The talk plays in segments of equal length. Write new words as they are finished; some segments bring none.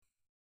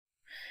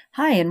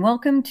Hi, and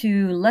welcome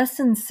to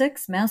Lesson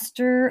 6,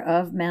 Master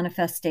of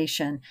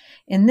Manifestation.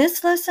 In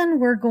this lesson,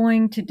 we're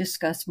going to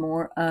discuss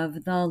more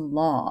of the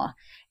law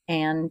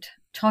and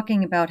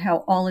talking about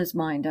how all is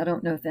mind. I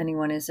don't know if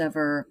anyone has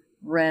ever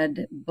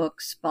read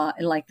books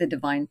like The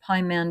Divine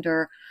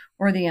Pymander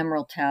or The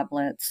Emerald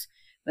Tablets,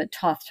 but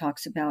Toth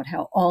talks about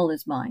how all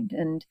is mind.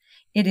 And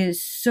it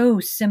is so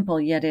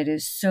simple, yet it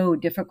is so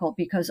difficult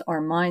because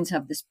our minds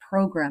have this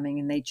programming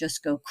and they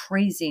just go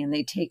crazy and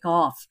they take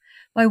off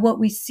by what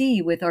we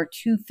see with our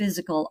two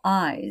physical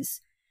eyes.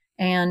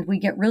 And we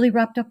get really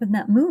wrapped up in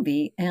that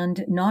movie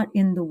and not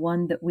in the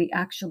one that we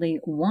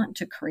actually want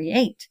to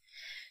create.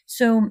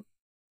 So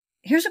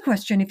here's a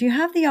question. If you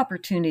have the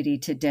opportunity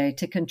today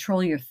to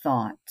control your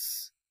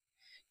thoughts,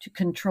 to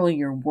control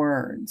your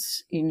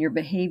words in your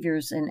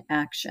behaviors and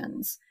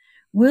actions,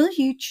 will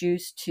you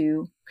choose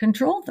to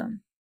control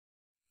them?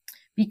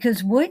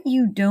 Because what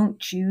you don't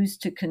choose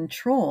to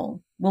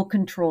control will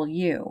control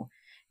you.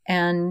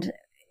 And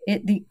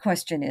the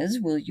question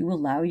is, will you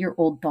allow your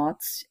old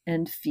thoughts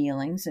and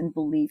feelings and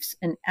beliefs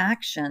and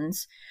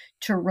actions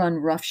to run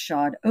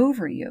roughshod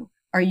over you?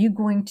 Are you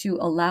going to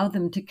allow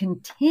them to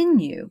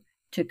continue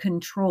to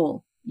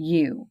control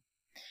you?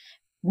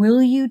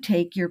 Will you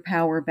take your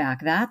power back?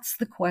 That's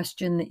the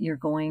question that you're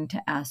going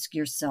to ask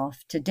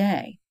yourself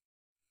today.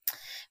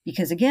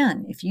 Because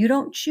again, if you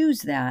don't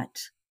choose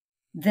that,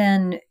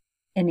 then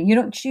and you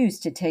don't choose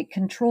to take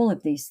control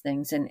of these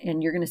things.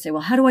 And you're going to say,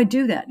 well, how do I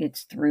do that?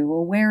 It's through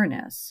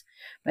awareness,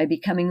 by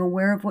becoming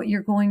aware of what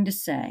you're going to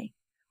say,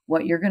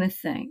 what you're going to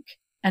think,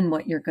 and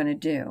what you're going to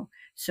do.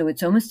 So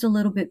it's almost a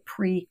little bit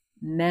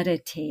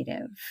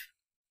premeditative,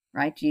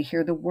 right? Do you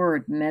hear the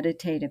word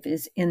meditative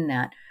is in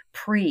that?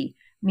 Pre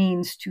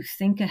means to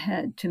think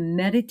ahead, to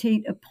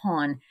meditate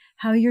upon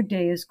how your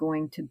day is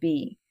going to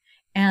be.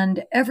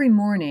 And every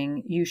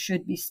morning you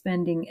should be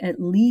spending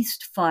at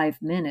least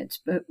 5 minutes,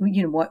 but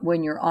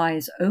when your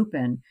eyes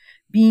open,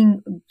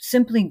 being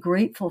simply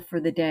grateful for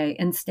the day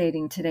and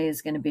stating today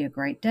is going to be a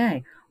great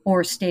day,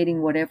 or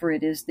stating whatever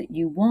it is that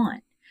you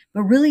want,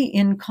 but really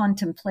in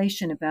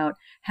contemplation about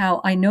how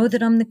I know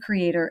that I'm the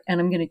creator and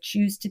I'm going to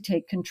choose to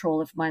take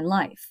control of my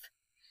life.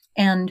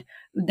 And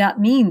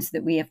that means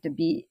that we have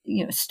to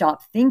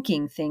stop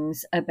thinking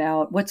things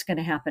about what's going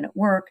to happen at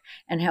work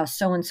and how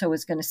so-and-so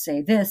is going to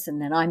say this,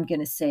 and then I'm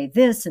going to say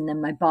this, and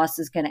then my boss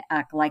is going to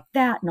act like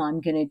that, and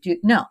I'm going to do.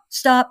 No,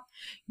 stop.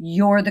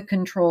 You're the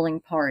controlling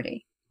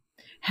party.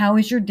 How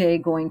is your day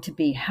going to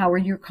be? How are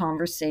your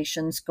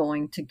conversations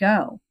going to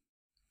go?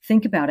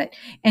 Think about it.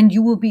 And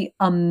you will be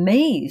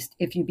amazed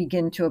if you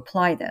begin to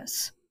apply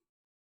this.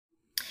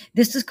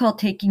 This is called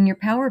taking your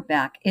power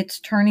back. It's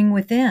turning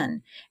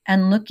within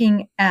and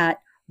looking at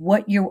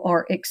what you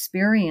are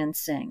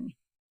experiencing.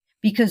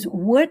 Because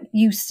what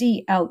you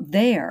see out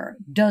there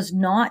is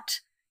not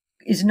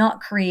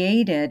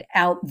created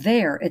out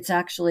there. It's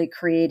actually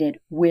created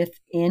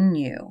within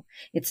you.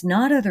 It's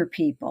not other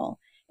people.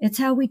 It's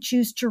how we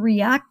choose to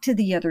react to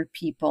the other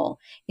people.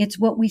 It's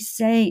what we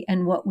say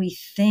and what we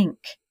think.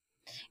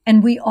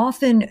 And we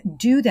often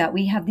do that.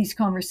 We have these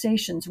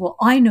conversations. Well,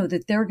 I know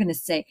that they're going to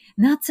say,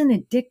 and that's an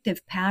addictive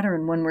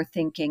pattern when we're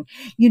thinking,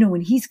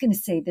 when he's going to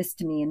say this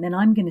to me, and then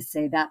I'm going to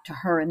say that to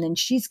her, and then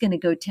she's going to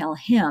go tell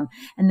him,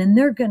 and then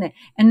they're going to,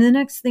 and the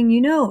next thing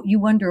you know, you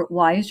wonder,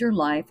 why is your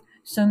life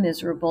so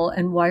miserable?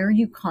 And why are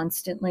you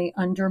constantly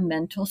under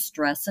mental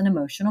stress and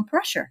emotional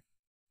pressure?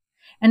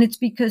 And it's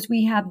because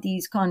we have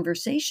these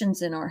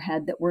conversations in our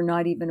head that we're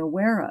not even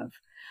aware of.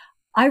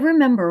 I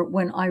remember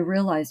when I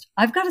realized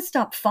I've got to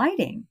stop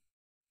fighting.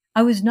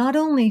 I was not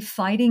only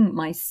fighting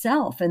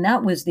myself, and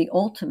that was the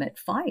ultimate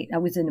fight. I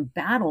was in a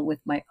battle with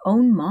my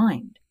own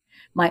mind,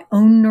 my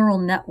own neural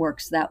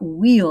networks, that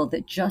wheel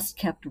that just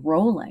kept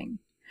rolling.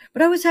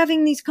 But I was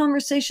having these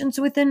conversations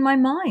within my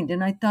mind,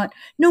 and I thought,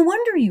 no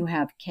wonder you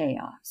have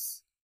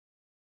chaos.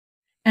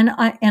 And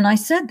I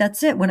said,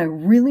 that's it. When I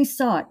really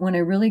saw it, when I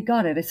really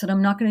got it, I said,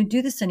 I'm not going to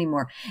do this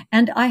anymore.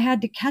 And I had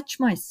to catch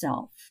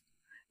myself.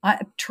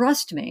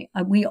 Trust me,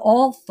 we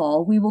all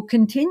fall. We will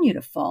continue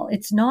to fall.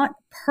 It's not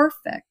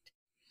perfect.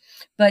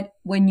 But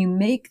when you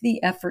make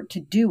the effort to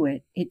do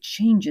it, it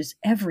changes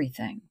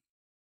everything.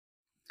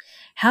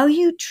 How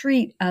you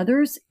treat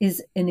others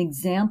is an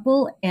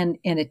example and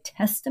a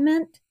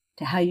testament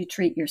to how you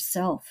treat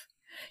yourself,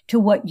 to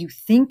what you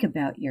think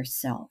about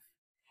yourself.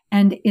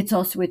 And it's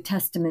also a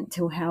testament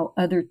to how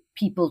other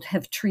people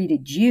have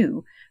treated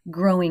you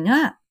growing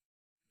up.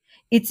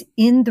 It's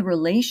in the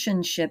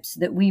relationships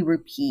that we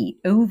repeat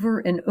over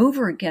and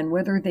over again,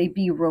 whether they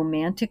be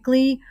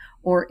romantically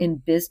or in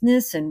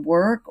business and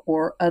work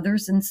or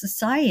others in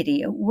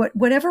society,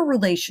 whatever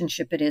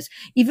relationship it is,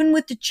 even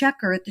with the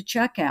checker at the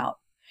checkout.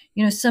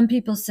 Some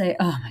people say,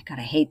 oh my God,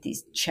 I hate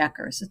these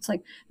checkers. It's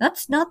like,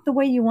 that's not the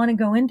way you want to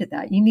go into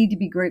that. You need to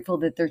be grateful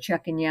that they're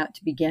checking you out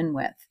to begin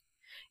with.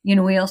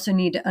 We also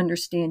need to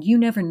understand you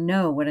never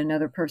know what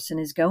another person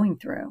is going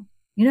through.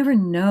 You never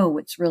know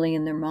what's really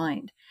in their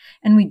mind.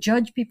 And we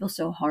judge people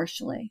so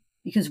harshly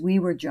because we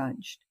were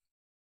judged.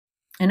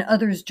 And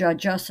others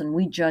judge us and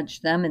we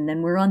judge them, and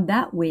then we're on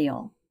that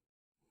wheel.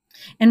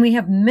 And we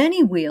have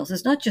many wheels.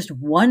 It's not just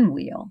one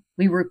wheel.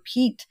 We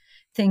repeat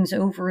things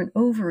over and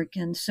over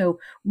again. So,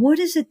 what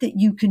is it that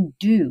you can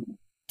do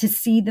to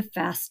see the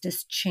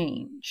fastest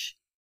change?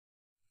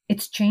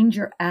 It's change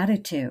your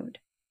attitude.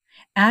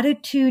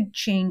 Attitude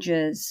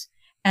changes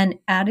and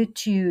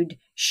attitude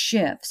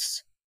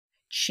shifts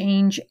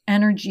change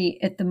energy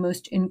at the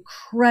most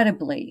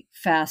incredibly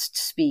fast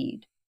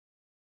speed.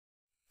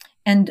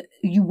 And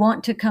you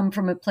want to come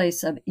from a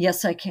place of,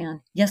 yes, I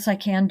can. Yes, I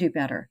can do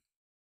better.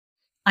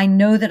 I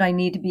know that I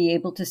need to be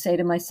able to say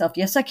to myself,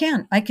 yes, I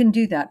can. I can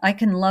do that. I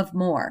can love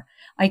more.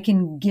 I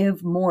can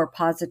give more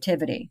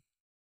positivity.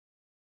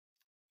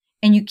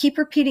 And you keep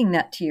repeating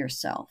that to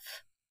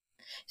yourself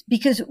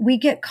because we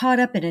get caught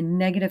up in a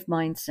negative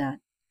mindset.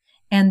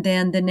 And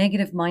then the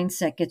negative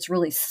mindset gets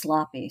really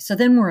sloppy. So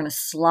then we're in a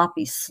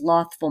sloppy,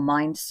 slothful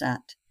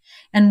mindset.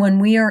 And when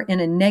we are in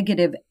a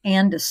negative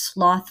and a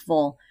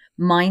slothful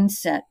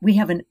mindset, we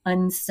have an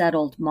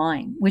unsettled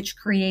mind, which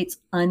creates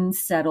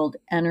unsettled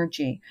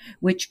energy,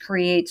 which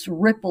creates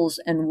ripples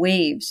and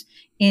waves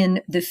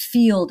in the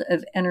field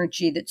of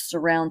energy that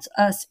surrounds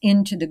us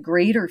into the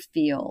greater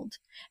field.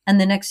 And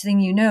the next thing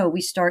you know,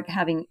 we start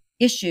having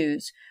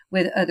issues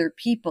with other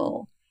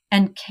people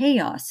and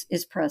chaos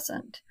is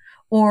present.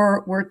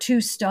 Or we're too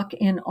stuck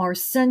in our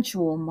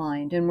sensual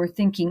mind and we're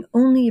thinking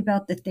only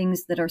about the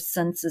things that our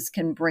senses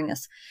can bring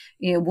us.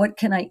 What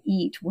can I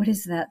eat? What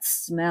is that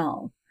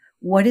smell?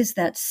 What is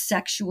that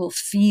sexual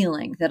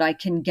feeling that I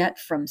can get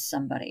from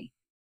somebody?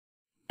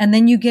 And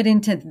then you get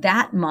into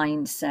that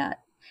mindset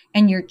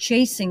and you're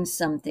chasing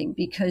something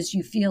because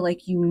you feel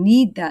like you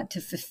need that to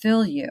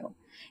fulfill you.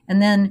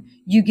 And then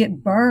you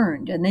get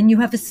burned and then you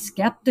have a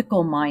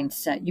skeptical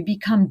mindset. You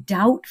become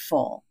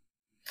doubtful.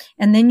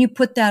 And then you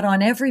put that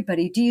on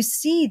everybody. Do you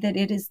see that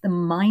it is the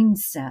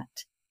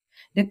mindset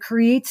that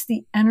creates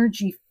the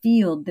energy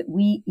field that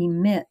we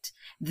emit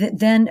that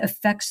then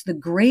affects the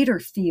greater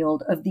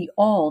field of the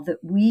all that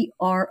we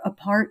are a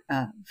part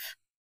of?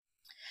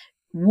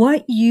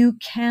 What you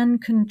can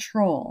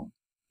control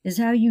is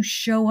how you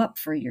show up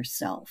for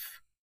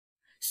yourself.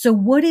 So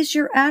what is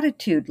your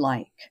attitude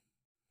like?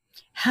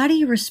 How do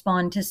you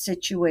respond to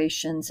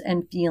situations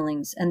and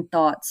feelings and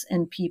thoughts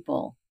and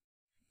people?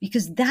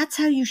 Because that's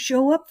how you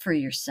show up for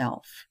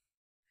yourself.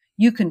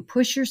 You can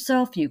push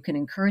yourself, you can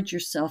encourage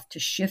yourself to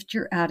shift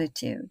your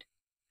attitude.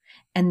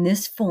 And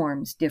this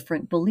forms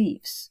different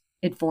beliefs.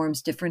 It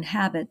forms different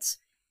habits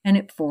and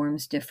it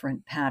forms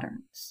different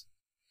patterns.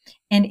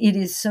 And it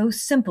is so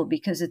simple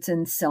because it's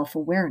in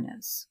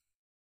self-awareness.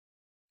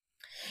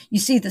 You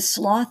see, the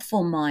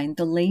slothful mind,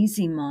 the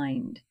lazy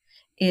mind,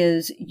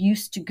 is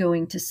used to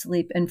going to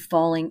sleep and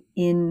falling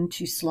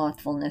into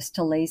slothfulness,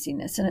 to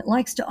laziness. And it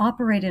likes to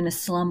operate in a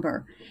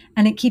slumber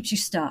and it keeps you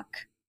stuck.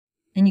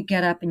 And you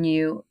get up and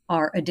you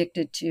are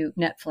addicted to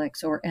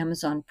Netflix or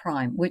Amazon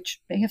Prime, which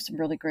they have some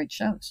really great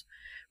shows,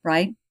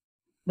 right?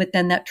 But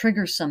then that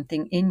triggers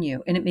something in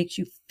you and it makes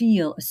you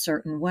feel a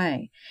certain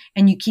way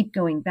and you keep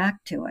going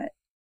back to it.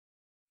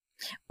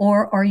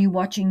 Or are you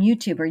watching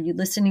YouTube? Are you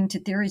listening to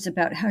theories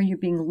about how you're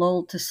being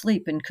lulled to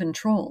sleep and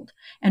controlled?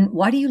 And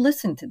why do you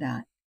listen to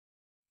that?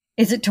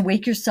 Is it to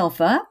wake yourself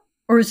up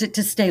or is it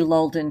to stay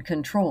lulled and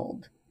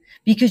controlled?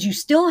 Because you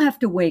still have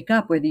to wake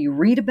up whether you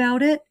read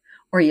about it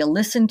or you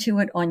listen to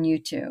it on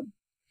YouTube.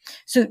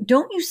 So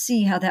don't you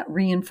see how that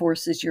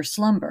reinforces your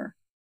slumber?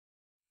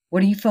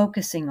 What are you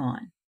focusing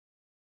on?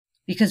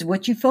 Because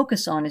what you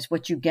focus on is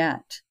what you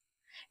get.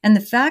 And the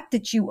fact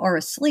that you are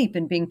asleep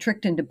and being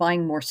tricked into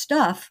buying more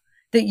stuff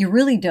that you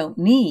really don't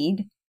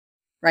need,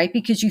 right?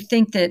 Because you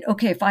think that,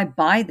 okay, if I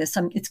buy this,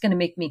 it's going to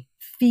make me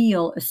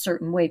feel a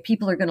certain way.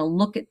 People are going to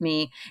look at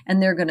me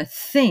and they're going to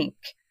think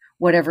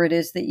whatever it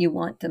is that you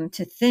want them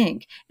to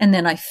think. And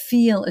then I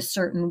feel a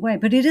certain way,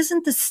 but it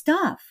isn't the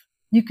stuff.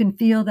 You can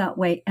feel that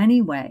way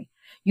anyway.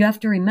 You have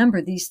to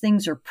remember these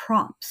things are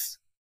props.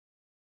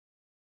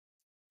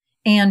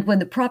 And when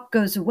the prop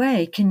goes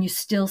away, can you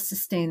still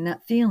sustain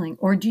that feeling?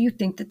 Or do you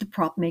think that the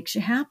prop makes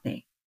you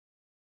happy?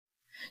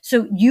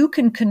 So you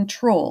can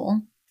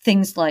control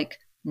things like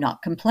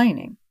not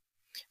complaining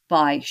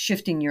by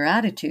shifting your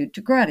attitude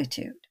to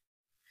gratitude.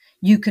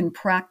 You can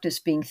practice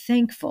being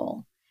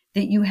thankful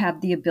that you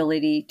have the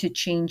ability to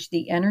change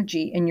the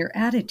energy in your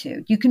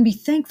attitude. You can be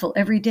thankful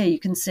every day. You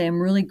can say,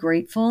 I'm really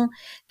grateful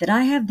that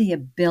I have the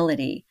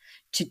ability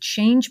to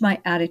change my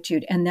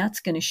attitude, and that's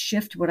going to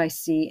shift what I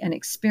see and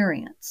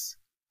experience.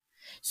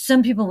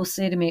 Some people will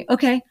say to me,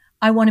 okay,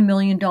 I want $1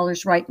 million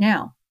right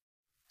now.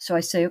 So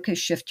I say, okay,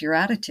 shift your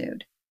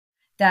attitude.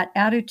 That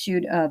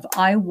attitude of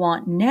I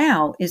want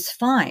now is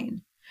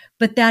fine,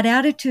 but that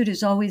attitude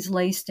is always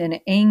laced in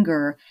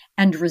anger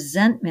and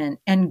resentment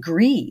and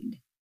greed.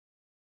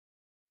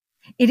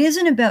 It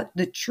isn't about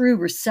the true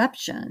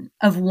reception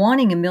of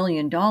wanting $1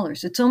 million.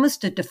 It's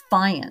almost a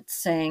defiance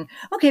saying,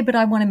 okay, but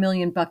I want $1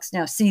 million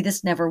now. See,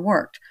 this never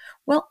worked.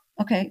 Well,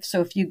 okay,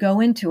 so if you go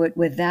into it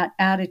with that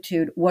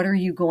attitude, what are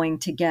you going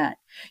to get?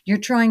 You're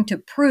trying to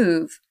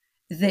prove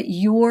that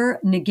your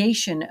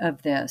negation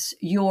of this,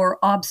 your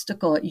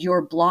obstacle,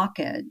 your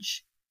blockage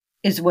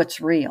is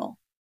what's real.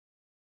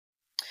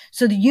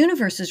 So the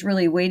universe is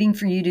really waiting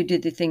for you to do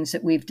the things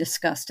that we've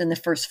discussed in the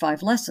first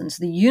 5 lessons.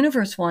 The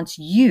universe wants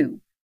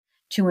you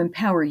to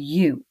empower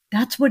you.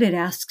 That's what it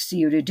asks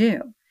you to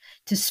do,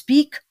 to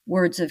speak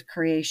words of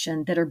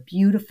creation that are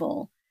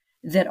beautiful,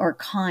 that are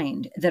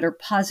kind, that are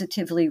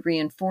positively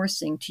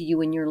reinforcing to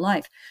you in your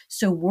life.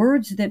 So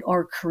words that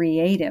are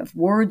creative,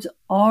 words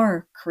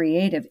are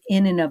creative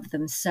in and of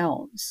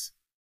themselves.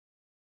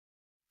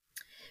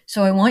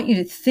 So I want you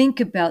to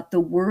think about the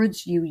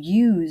words you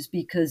use,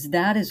 because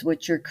that is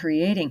what you're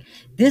creating.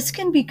 This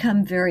can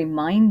become very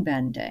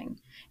mind-bending.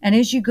 And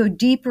as you go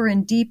deeper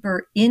and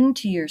deeper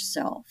into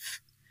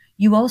yourself,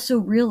 you also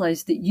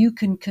realize that you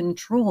can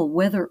control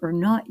whether or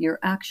not you're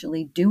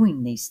actually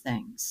doing these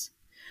things.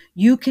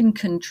 You can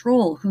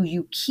control who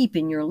you keep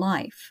in your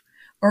life,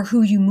 or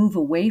who you move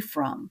away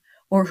from,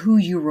 or who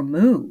you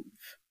remove.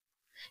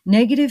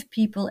 Negative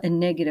people and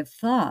negative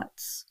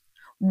thoughts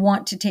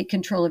want to take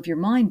control of your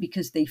mind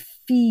because they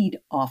feed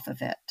off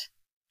of it.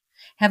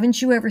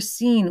 Haven't you ever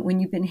seen when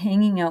you've been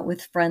hanging out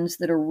with friends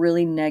that are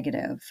really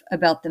negative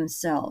about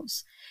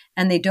themselves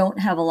and they don't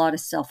have a lot of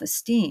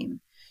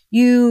self-esteem?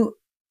 You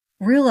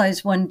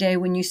realize one day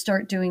when you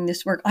start doing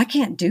this work, I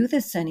can't do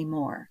this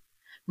anymore.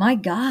 My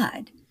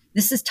God,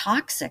 this is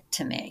toxic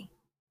to me.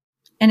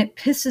 And it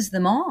pisses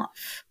them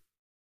off,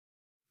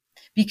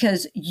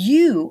 because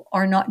you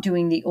are not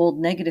doing the old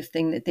negative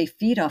thing that they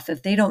feed off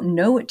of. They don't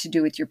know what to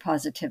do with your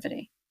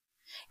positivity.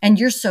 And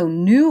you're so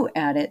new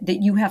at it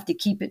that you have to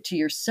keep it to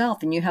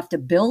yourself, and you have to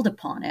build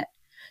upon it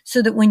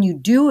so that when you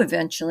do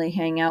eventually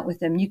hang out with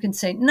them, you can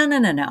say, no, no,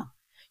 no, no.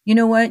 You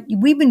know what?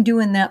 We've been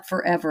doing that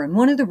forever. And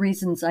one of the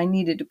reasons I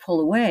needed to pull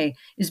away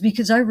is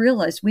because I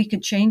realized we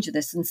could change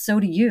this, and so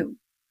do you.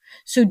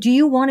 So do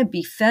you want to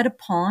be fed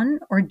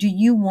upon, or do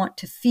you want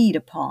to feed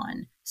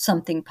upon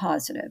something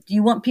positive? Do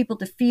you want people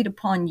to feed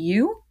upon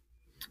you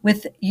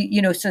with,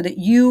 so that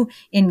you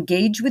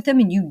engage with them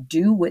and you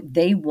do what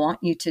they want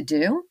you to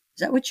do?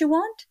 Is that what you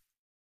want?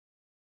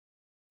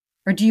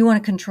 Or do you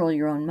want to control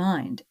your own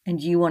mind, and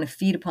do you want to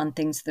feed upon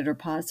things that are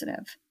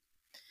positive?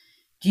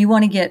 Do you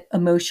want to get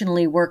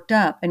emotionally worked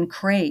up and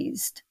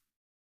crazed?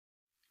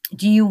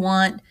 Do you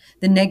want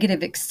the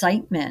negative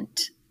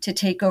excitement to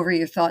take over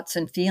your thoughts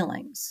and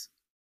feelings?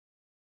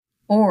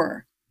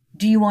 Or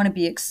do you want to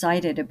be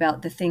excited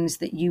about the things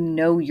that you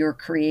know you're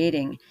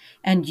creating,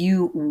 and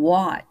you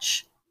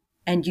watch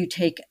and you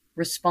take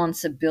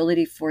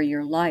responsibility for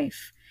your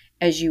life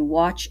as you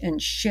watch and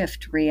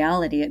shift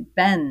reality? It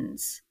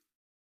bends.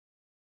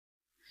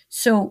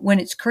 So when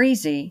it's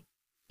crazy,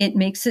 it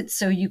makes it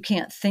so you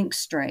can't think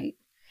straight.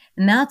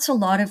 And that's a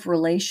lot of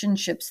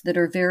relationships that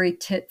are very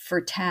tit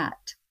for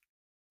tat.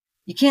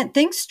 You can't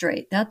think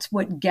straight. That's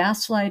what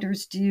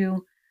gaslighters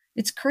do.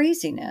 It's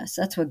craziness.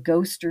 That's what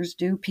ghosters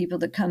do, people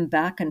that come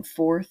back and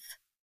forth.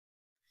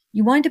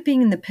 You wind up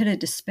being in the pit of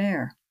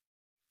despair,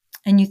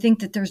 and you think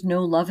that there's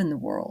no love in the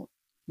world.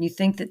 You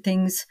think that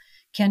things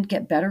can't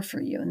get better for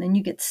you, and then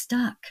you get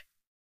stuck.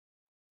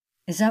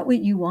 Is that what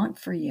you want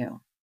for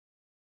you?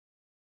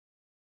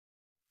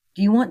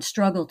 Do you want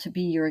struggle to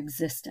be your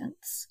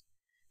existence?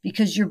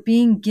 Because you're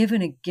being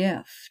given a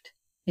gift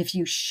if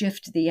you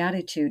shift the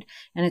attitude,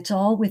 and it's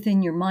all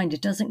within your mind.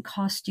 It doesn't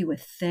cost you a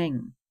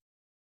thing.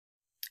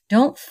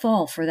 Don't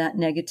fall for that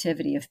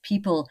negativity of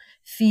people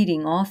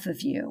feeding off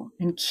of you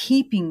and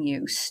keeping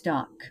you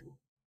stuck.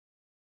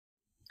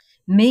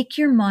 Make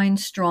your mind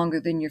stronger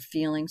than your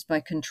feelings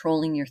by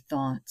controlling your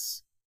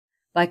thoughts,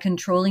 by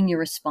controlling your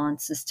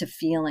responses to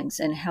feelings,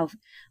 and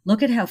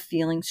look at how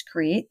feelings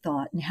create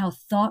thought and how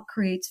thought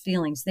creates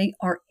feelings. They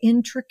are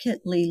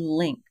intricately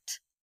linked.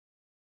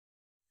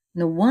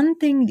 And the one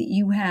thing that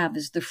you have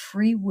is the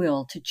free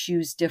will to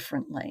choose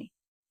differently.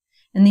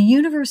 And the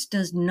universe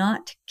does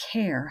not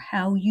care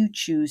how you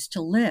choose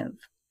to live.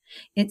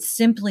 It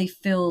simply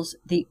fills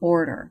the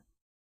order.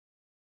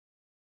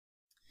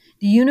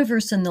 The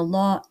universe and the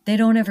law, they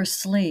don't ever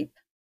sleep.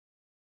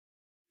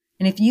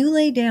 And if you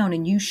lay down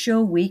and you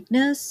show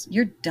weakness,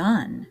 you're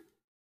done.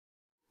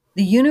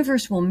 The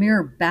universe will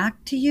mirror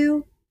back to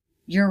you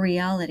your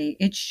reality.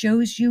 It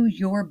shows you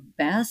your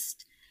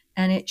best,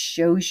 and it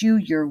shows you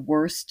your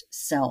worst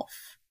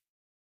self.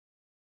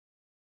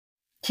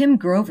 Tim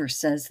Grover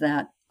says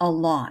that a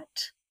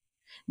lot.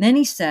 Then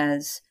he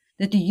says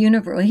that the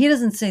universe, well, he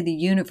doesn't say the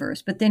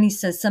universe, but then he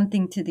says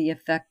something to the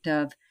effect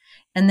of,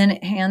 and then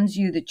it hands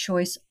you the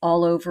choice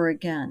all over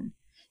again.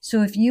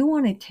 So if you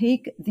want to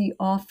take the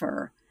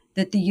offer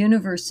that the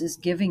universe is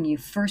giving you,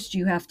 first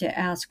you have to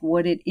ask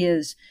what it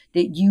is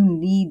that you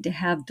need to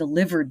have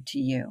delivered to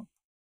you.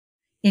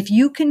 If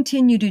you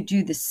continue to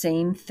do the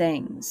same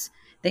things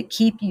that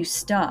keep you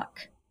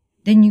stuck,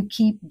 then you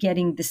keep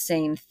getting the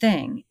same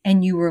thing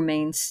and you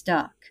remain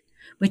stuck.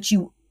 But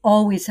you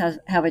always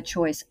have a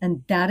choice,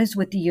 and that is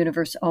what the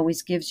universe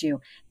always gives you.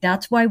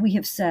 That's why we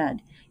have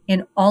said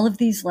in all of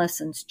these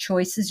lessons,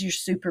 choice is your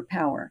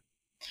superpower.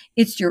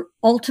 It's your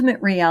ultimate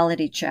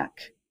reality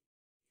check.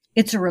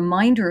 It's a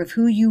reminder of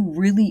who you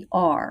really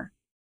are.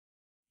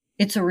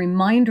 It's a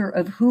reminder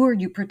of who are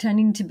you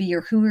pretending to be,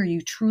 or who are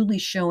you truly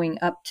showing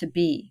up to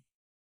be.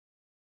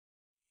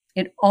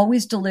 It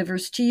always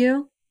delivers to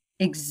you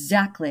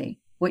exactly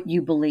what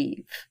you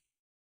believe.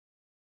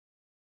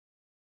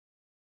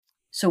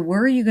 So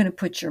where are you going to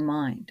put your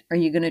mind? Are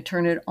you going to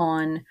turn it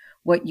on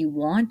what you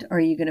want? Are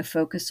you going to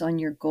focus on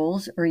your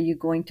goals? Or are you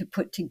going to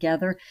put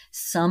together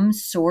some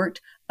sort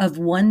of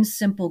one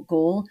simple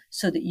goal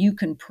so that you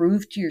can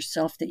prove to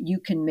yourself that you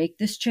can make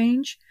this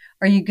change?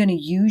 Are you going to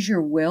use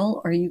your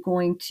will? Are you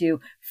going to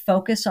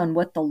focus on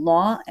what the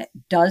law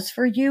does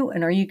for you?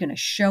 And are you going to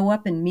show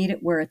up and meet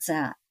it where it's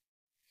at?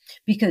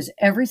 Because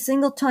every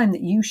single time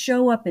that you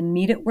show up and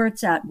meet it where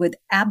it's at with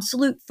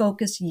absolute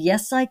focus,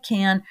 yes, I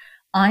can.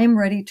 I am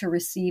ready to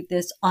receive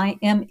this. I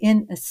am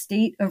in a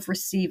state of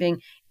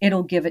receiving.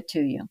 It'll give it to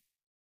you.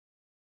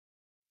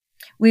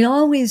 We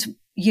always,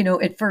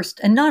 at first,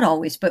 and not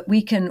always, but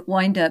we can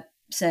wind up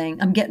saying,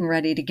 I'm getting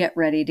ready to get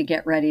ready to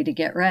get ready to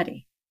get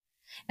ready.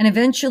 And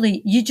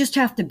eventually you just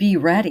have to be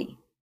ready.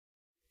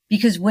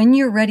 Because when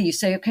you're ready, you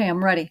say, okay,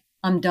 I'm ready.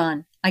 I'm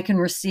done. I can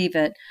receive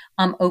it.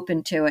 I'm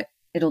open to it.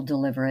 It'll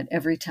deliver it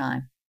every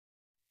time.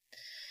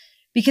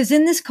 Because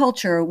in this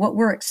culture, what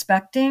we're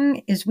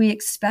expecting is we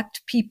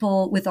expect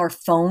people with our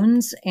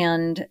phones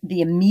and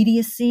the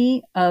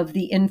immediacy of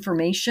the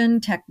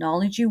information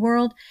technology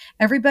world.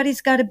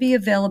 Everybody's got to be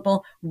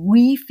available.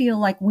 We feel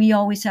like we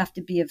always have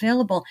to be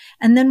available.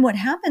 And then what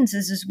happens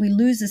is we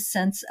lose a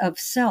sense of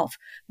self.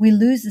 We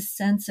lose a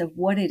sense of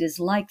what it is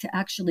like to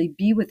actually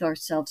be with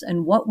ourselves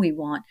and what we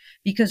want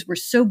because we're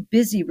so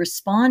busy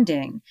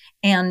responding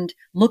and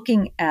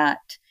looking at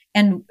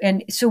and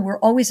so we're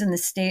always in the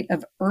state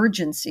of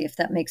urgency, if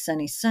that makes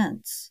any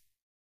sense.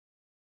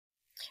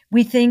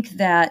 We think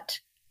that,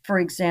 for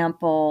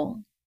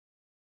example,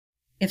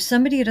 if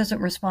somebody doesn't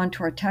respond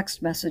to our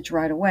text message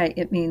right away,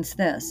 it means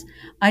this.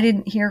 I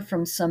didn't hear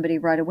from somebody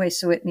right away,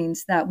 so it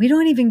means that. We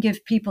don't even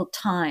give people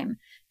time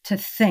to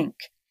think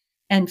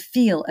and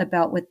feel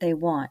about what they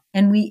want.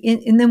 And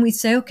then we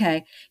say,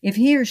 okay, if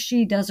he or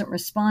she doesn't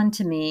respond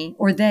to me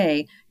or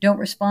they don't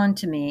respond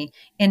to me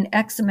in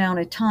X amount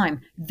of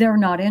time, they're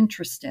not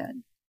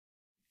interested.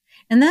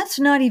 And that's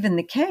not even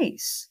the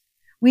case.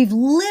 We've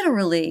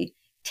literally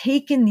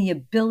taken the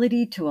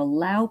ability to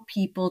allow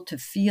people to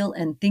feel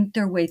and think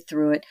their way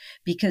through it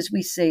because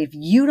we say, if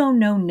you don't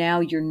know now,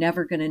 you're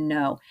never going to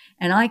know.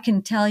 And I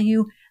can tell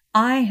you,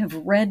 I have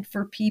read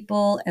for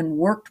people and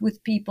worked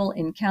with people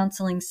in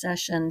counseling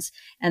sessions,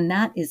 and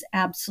that is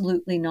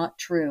absolutely not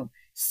true.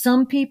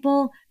 Some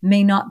people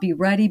may not be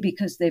ready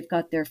because they've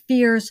got their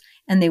fears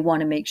and they want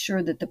to make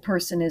sure that the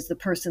person is the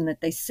person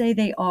that they say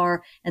they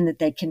are and that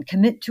they can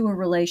commit to a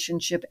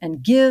relationship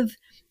and give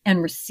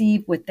and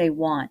receive what they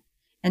want.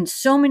 And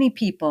so many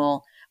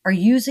people are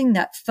using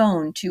that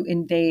phone to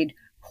invade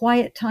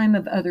quiet time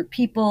of other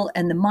people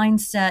and the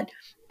mindset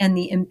and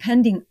the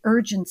impending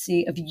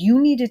urgency of you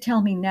need to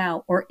tell me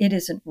now or it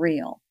isn't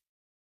real.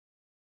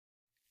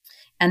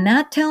 And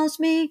that tells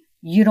me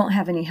you don't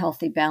have any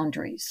healthy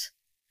boundaries.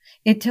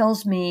 It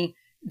tells me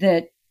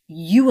that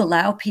you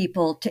allow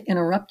people to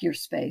interrupt your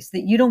space,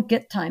 that you don't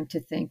get time to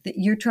think, that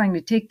you're trying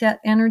to take that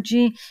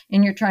energy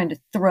and you're trying to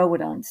throw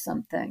it on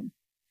something.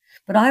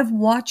 But I've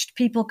watched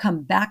people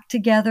come back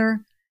together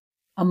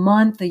a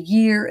month, a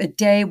year, a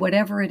day,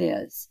 whatever it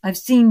is. I've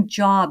seen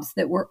jobs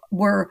that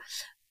were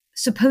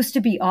supposed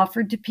to be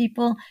offered to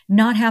people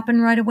not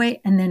happen right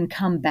away and then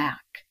come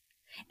back.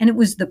 And it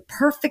was the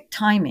perfect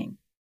timing.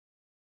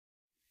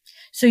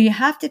 So you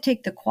have to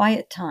take the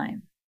quiet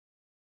time.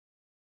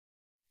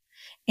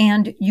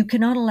 And you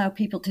cannot allow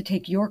people to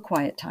take your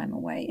quiet time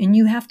away. And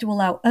you have to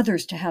allow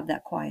others to have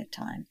that quiet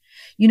time.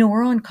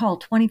 We're on call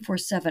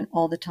 24/7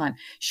 all the time.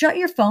 Shut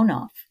your phone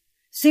off.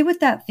 See what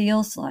that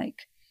feels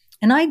like.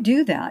 And I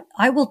do that.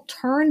 I will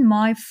turn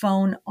my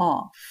phone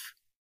off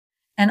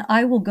and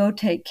I will go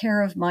take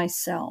care of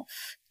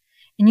myself.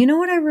 And you know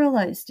what I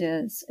realized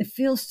is it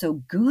feels so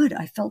good.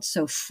 I felt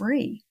so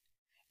free.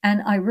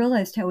 And I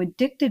realized how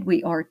addicted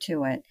we are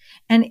to it.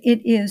 And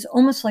it is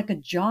almost like a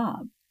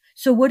job.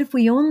 So what if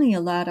we only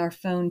allowed our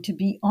phone to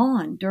be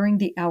on during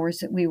the hours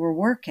that we were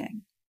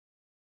working?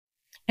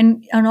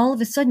 And all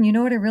of a sudden, you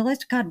know what I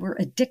realized? God, we're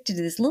addicted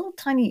to this little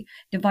tiny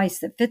device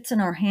that fits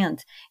in our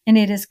hands. And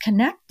it is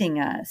connecting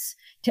us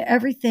to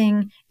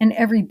everything and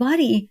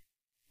everybody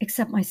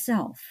except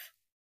myself.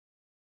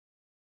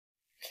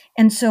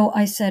 And so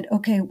I said,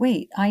 okay,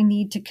 wait, I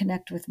need to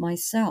connect with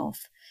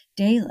myself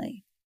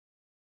daily.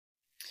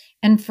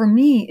 And for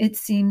me, it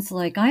seems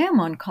like I am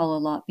on call a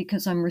lot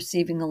because I'm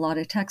receiving a lot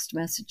of text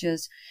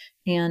messages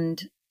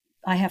and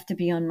I have to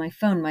be on my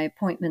phone. My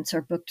appointments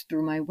are booked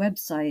through my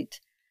website,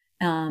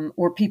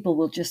 or people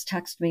will just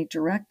text me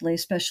directly,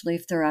 especially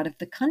if they're out of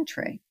the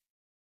country.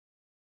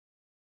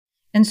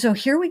 And so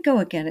here we go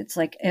again. It's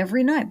like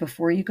every night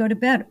before you go to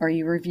bed, are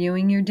you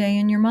reviewing your day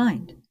in your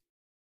mind?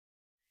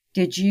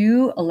 Did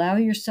you allow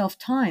yourself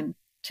time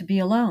to be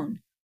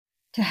alone?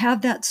 To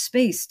have that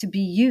space to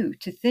be you,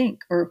 to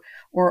think, or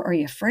are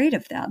you afraid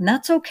of that? And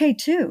that's okay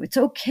too. It's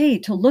okay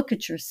to look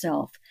at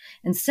yourself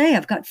and say,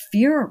 I've got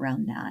fear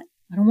around that.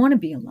 I don't want to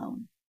be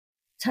alone.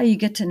 It's how you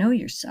get to know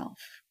yourself.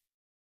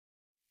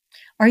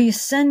 Are you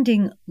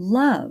sending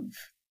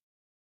love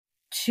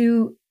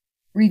to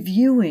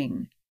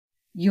reviewing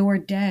your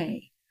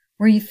day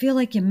where you feel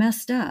like you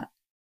messed up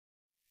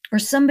or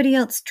somebody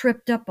else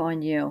tripped up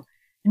on you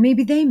and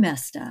maybe they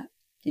messed up?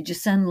 Did you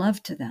send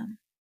love to them?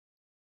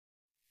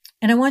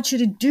 And I want you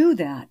to do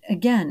that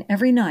again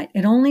every night.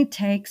 It only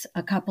takes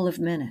a couple of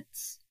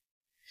minutes.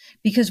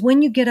 Because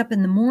when you get up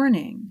in the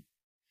morning,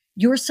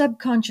 your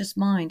subconscious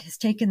mind has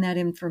taken that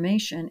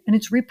information and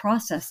it's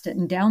reprocessed it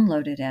and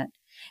downloaded it.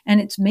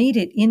 And it's made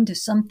it into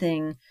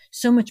something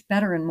so much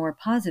better and more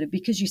positive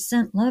because you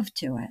sent love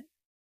to it.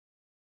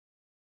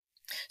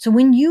 So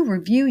when you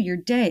review your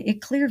day,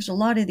 it clears a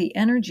lot of the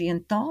energy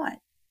and thought.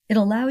 It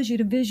allows you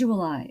to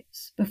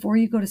visualize before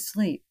you go to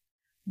sleep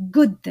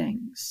good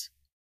things.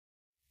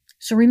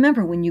 So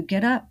remember, when you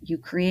get up, you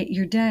create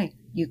your day.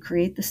 You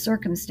create the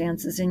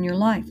circumstances in your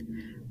life.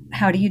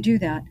 How do you do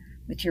that?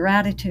 With your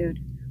attitude.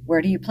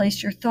 Where do you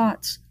place your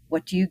thoughts?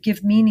 What do you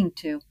give meaning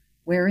to?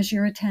 Where is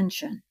your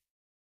attention?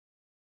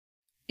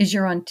 Is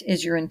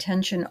your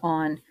intention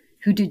on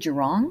who did you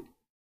wrong?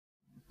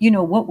 You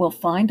know, what we'll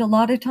find a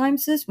lot of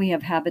times is we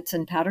have habits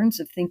and patterns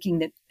of thinking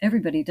that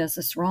everybody does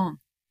us wrong.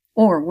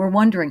 Or we're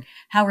wondering,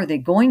 how are they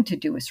going to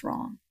do us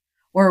wrong?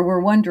 Or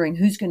we're wondering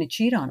who's going to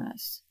cheat on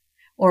us?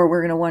 Or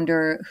we're going to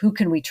wonder, who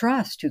can we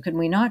trust? Who can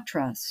we not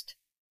trust?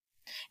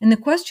 And the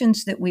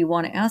questions that we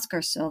want to ask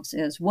ourselves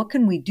is, what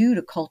can we do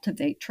to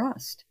cultivate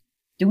trust?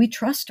 Do we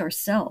trust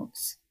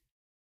ourselves?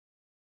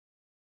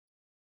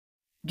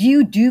 Do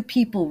you do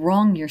people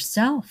wrong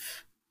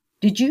yourself?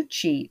 Did you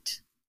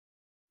cheat?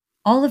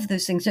 All of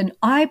those things. And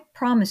I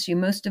promise you,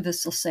 most of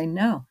us will say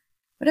no,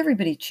 but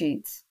everybody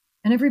cheats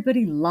and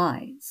everybody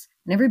lies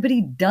and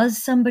everybody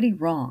does somebody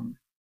wrong.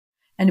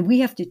 And we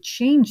have to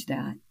change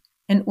that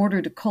in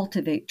order to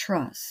cultivate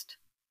trust.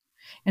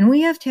 And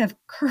we have to have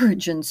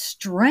courage and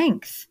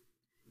strength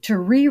to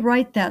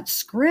rewrite that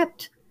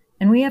script.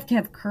 And we have to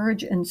have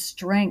courage and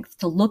strength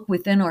to look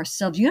within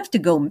ourselves. You have to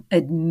go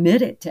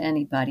admit it to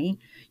anybody.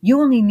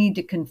 You only need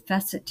to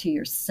confess it to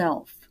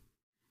yourself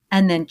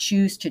and then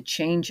choose to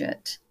change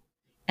it.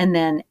 And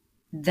then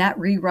that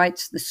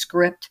rewrites the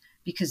script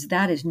because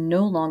that is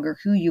no longer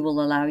who you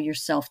will allow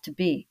yourself to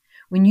be.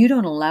 When you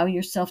don't allow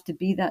yourself to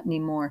be that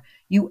anymore,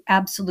 you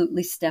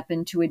absolutely step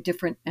into a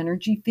different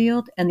energy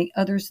field, and the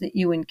others that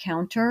you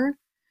encounter,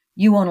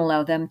 you won't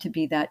allow them to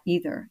be that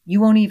either.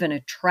 You won't even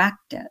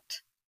attract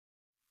it.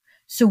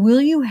 So will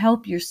you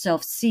help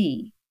yourself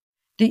see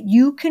that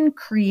you can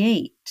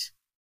create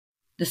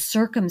the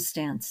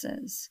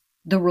circumstances,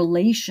 the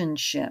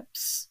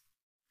relationships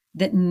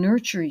that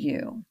nurture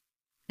you,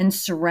 and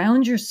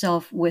surround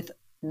yourself with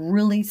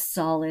really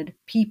solid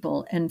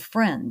people and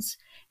friends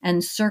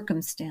and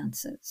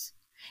circumstances,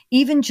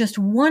 even just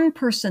one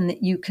person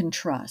that you can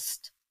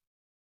trust.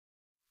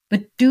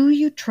 But do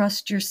you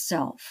trust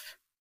yourself?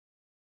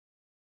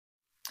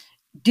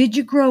 Did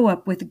you grow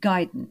up with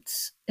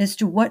guidance as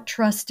to what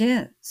trust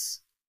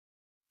is?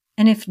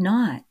 And if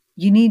not,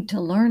 you need to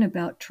learn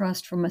about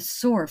trust from a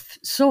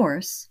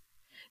source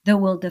that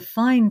will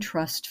define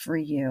trust for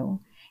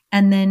you,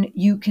 and then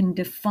you can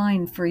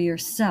define for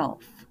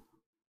yourself.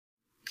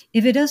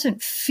 If it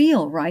doesn't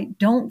feel right,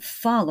 don't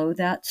follow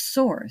that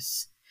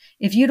source.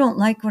 If you don't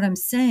like what I'm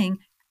saying,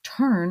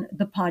 turn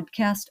the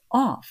podcast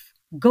off.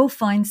 Go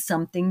find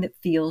something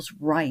that feels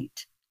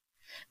right.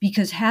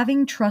 Because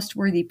having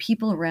trustworthy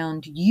people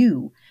around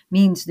you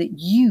means that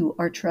you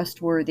are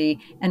trustworthy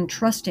and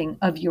trusting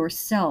of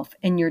yourself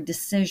and your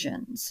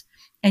decisions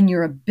and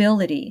your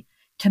ability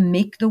to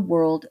make the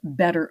world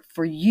better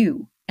for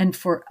you and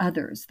for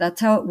others.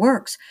 That's how it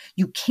works.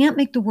 You can't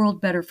make the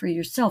world better for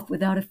yourself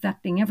without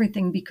affecting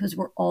everything because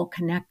we're all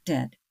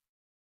connected.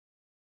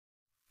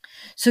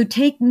 So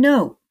take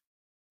note.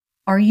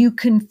 Are you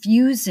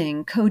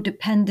confusing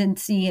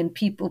codependency and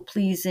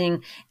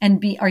people-pleasing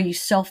are you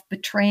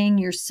self-betraying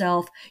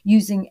yourself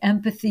using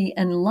empathy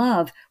and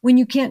love when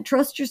you can't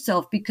trust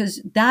yourself?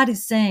 Because that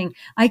is saying,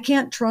 I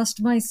can't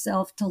trust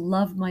myself to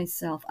love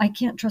myself. I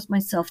can't trust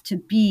myself to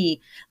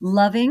be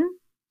loving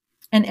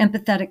and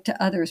empathetic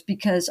to others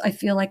because I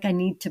feel like I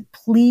need to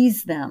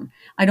please them.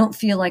 I don't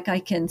feel like I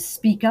can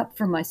speak up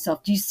for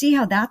myself. Do you see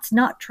how that's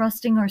not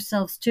trusting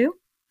ourselves too?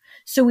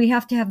 So we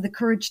have to have the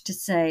courage to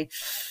say,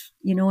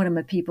 you know what, I'm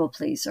a people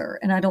pleaser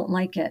and I don't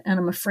like it. And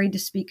I'm afraid to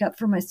speak up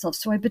for myself.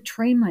 So I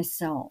betray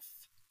myself.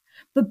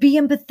 But be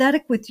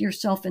empathetic with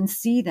yourself and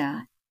see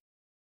that.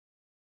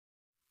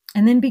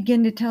 And then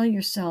begin to tell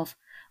yourself,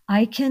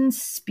 I can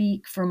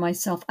speak for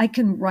myself. I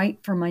can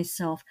write for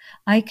myself.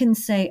 I can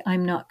say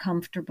I'm not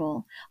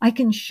comfortable. I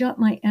can shut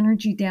my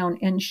energy down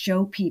and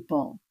show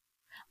people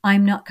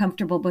I'm not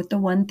comfortable. But the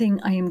one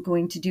thing I am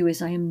going to do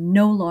is I am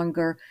no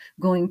longer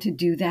going to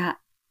do that.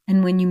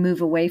 And when you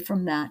move away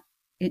from that,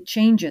 it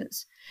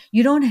changes.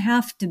 You don't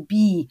have to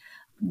be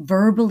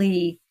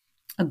verbally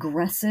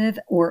aggressive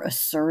or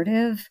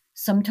assertive.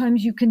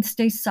 Sometimes you can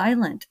stay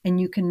silent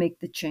and you can make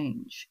the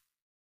change.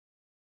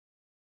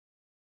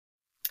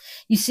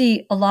 You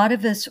see, a lot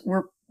of us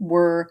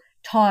were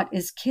taught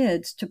as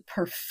kids to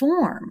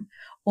perform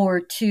or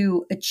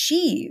to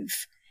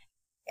achieve.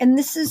 And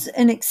this is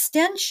an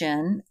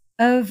extension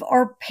of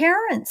our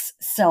parents'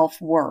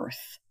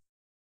 self-worth.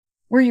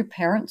 Were your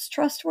parents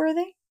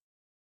trustworthy?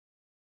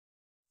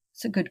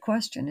 It's a good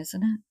question,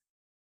 isn't it?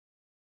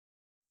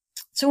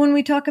 So when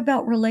we talk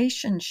about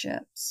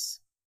relationships,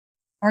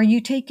 are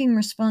you taking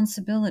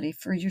responsibility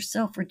for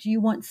yourself, or do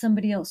you want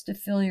somebody else to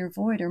fill your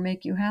void or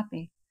make you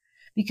happy?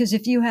 Because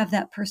if you have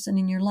that person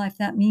in your life,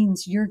 that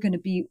means you're going to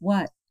be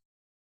what?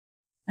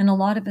 And a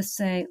lot of us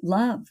say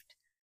loved,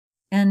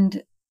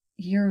 and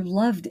you're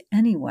loved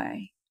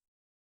anyway.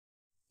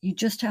 You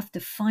just have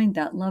to find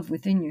that love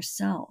within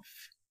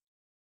yourself.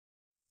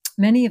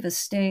 Many of us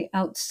stay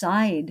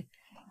outside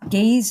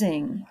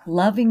gazing,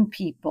 loving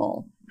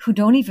people who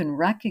don't even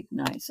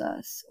recognize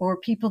us, or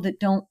people that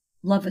don't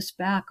love us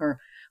back or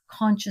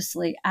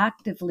consciously,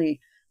 actively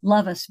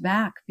love us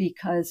back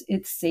because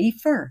it's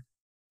safer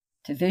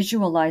to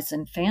visualize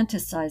and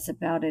fantasize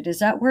about it. Is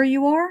that where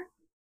you are?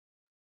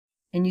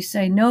 And you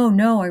say,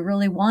 no, I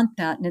really want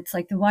that. And it's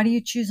like, then why do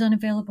you choose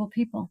unavailable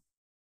people?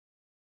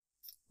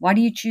 Why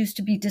do you choose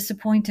to be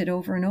disappointed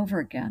over and over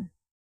again?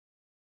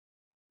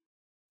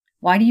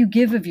 Why do you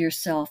give of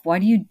yourself? Why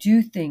do you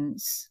do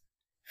things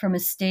from a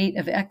state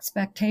of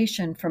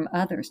expectation from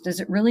others?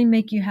 Does it really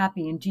make you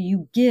happy? And do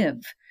you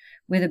give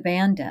with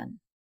abandon?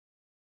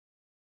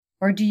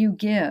 Or do you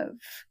give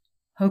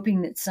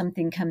hoping that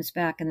something comes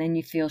back and then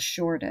you feel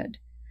shorted?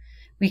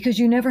 Because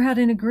you never had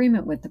an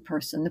agreement with the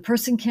person. The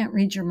person can't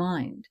read your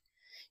mind.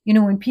 You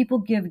know, when people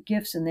give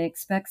gifts and they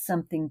expect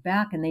something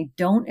back and they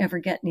don't ever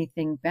get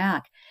anything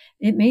back,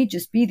 it may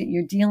just be that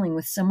you're dealing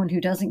with someone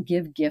who doesn't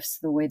give gifts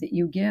the way that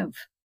you give.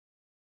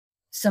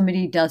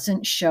 Somebody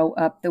doesn't show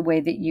up the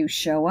way that you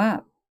show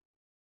up.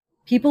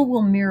 People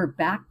will mirror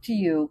back to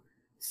you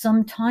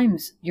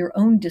sometimes your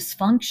own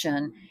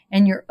dysfunction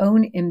and your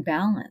own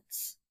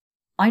imbalance.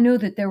 I know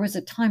that there was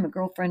a time a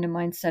girlfriend of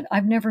mine said,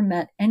 I've never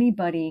met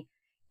anybody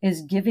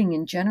as giving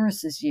and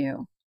generous as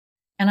you.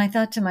 And I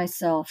thought to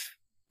myself,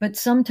 but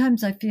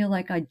sometimes I feel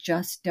like I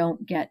just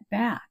don't get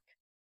back.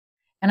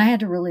 And I had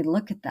to really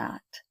look at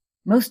that.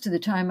 Most of the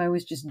time I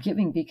was just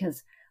giving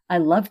because I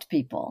loved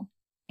people.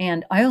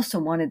 And I also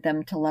wanted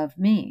them to love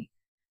me.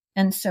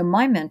 And so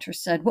my mentor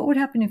said, what would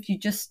happen if you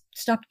just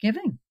stopped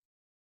giving?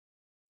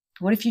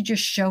 What if you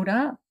just showed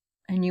up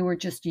and you were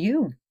just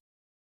you?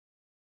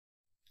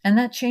 And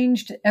that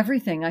changed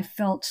everything. I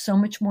felt so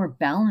much more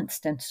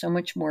balanced and so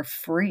much more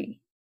free.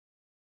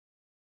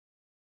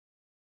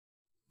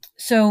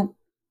 So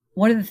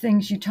what are the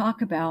things you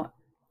talk about?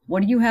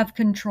 What do you have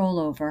control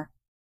over?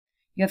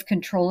 You have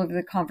control over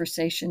the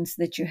conversations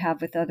that you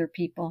have with other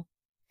people.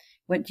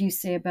 What do you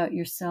say about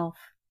yourself?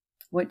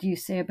 What do you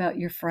say about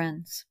your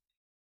friends?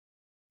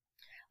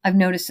 I've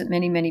noticed that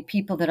many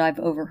people that I've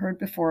overheard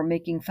before are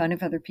making fun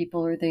of other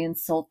people, or they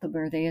insult them,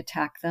 or they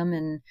attack them,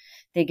 and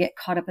they get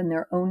caught up in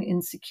their own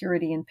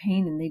insecurity and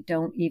pain, and they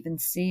don't even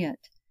see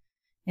it.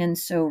 And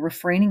so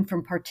refraining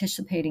from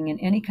participating in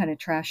any kind of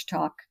trash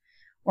talk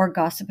or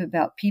gossip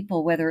about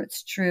people, whether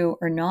it's true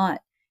or not,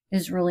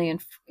 is really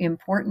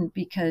important,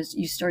 because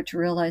you start to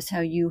realize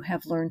how you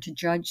have learned to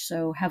judge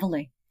so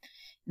heavily.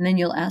 And then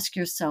you'll ask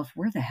yourself,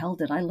 where the hell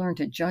did I learn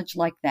to judge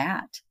like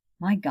that?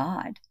 My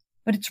God.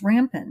 But it's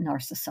rampant in our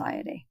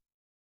society.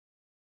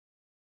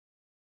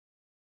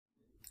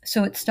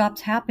 So it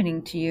stops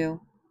happening to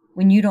you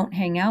when you don't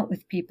hang out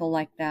with people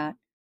like that.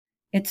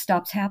 It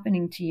stops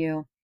happening to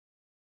you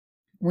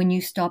when you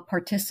stop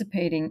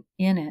participating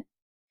in it.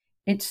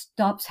 It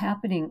stops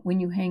happening when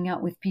you hang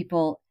out with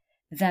people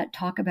that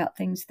talk about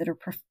things that are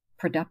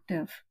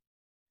productive.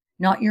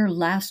 Not your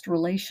last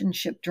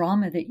relationship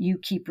drama that you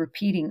keep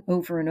repeating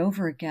over and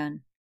over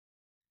again.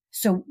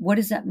 So what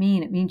does that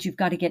mean? It means you've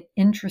got to get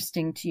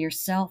interesting to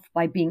yourself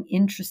by being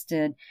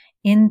interested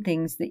in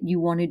things that you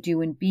want to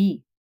do and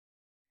be.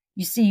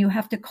 You see, you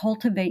have to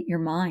cultivate your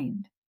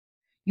mind.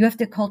 You have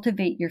to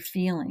cultivate your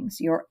feelings,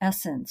 your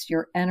essence,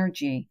 your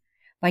energy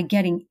by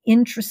getting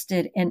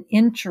interested and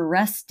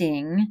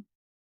interesting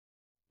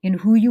in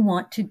who you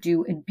want to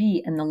do and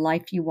be and the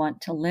life you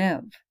want to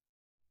live.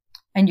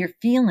 And your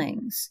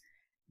feelings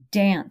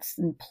dance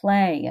and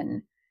play,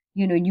 and,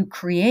 you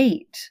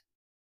create,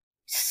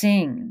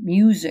 sing,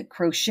 music,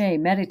 crochet,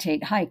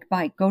 meditate, hike,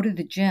 bike, go to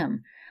the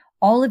gym.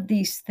 All of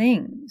these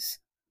things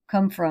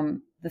come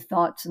from the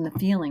thoughts and the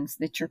feelings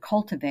that you're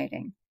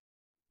cultivating.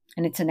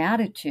 And it's an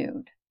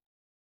attitude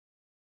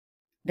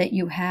that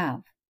you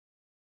have.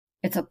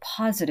 It's a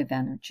positive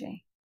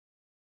energy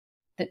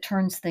that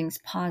turns things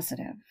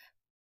positive.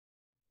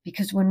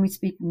 Because when we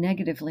speak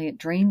negatively, it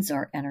drains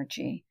our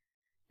energy,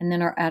 and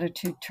then our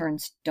attitude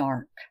turns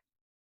dark.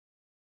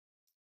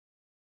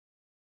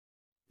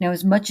 Now,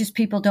 as much as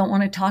people don't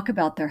want to talk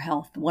about their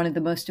health, one of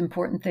the most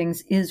important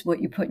things is what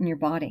you put in your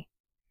body.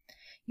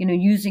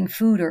 Using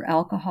food or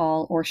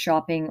alcohol or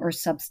shopping or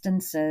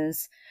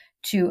substances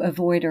to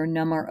avoid or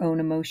numb our own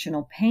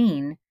emotional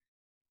pain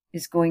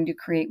is going to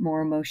create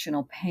more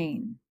emotional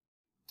pain.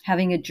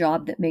 Having a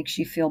job that makes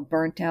you feel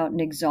burnt out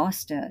and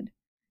exhausted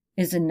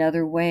is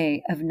another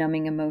way of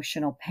numbing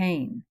emotional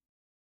pain.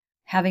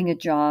 Having a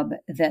job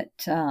that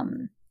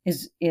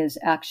is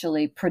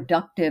actually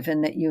productive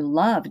and that you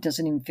love. It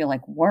doesn't even feel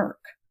like work.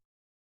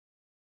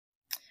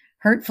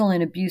 Hurtful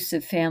and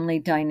abusive family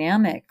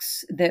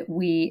dynamics that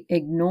we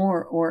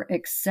ignore or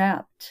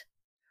accept,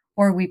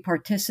 or we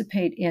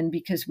participate in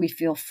because we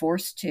feel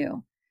forced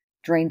to,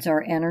 drains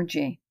our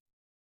energy.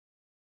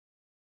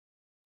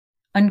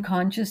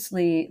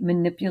 Unconsciously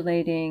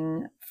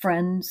manipulating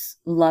friends,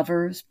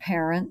 lovers,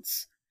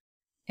 parents,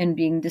 and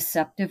being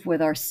deceptive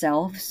with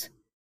ourselves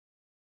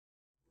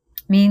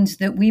means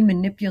that we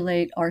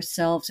manipulate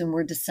ourselves and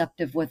we're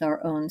deceptive with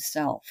our own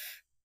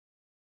self.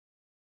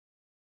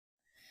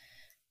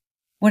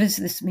 What does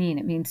this mean?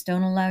 It means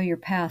don't allow your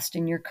past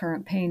and your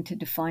current pain to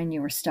define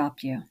you or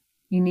stop you.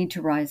 You need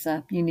to rise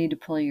up. You need to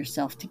pull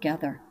yourself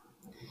together.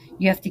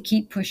 You have to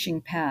keep pushing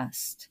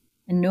past,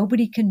 and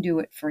nobody can do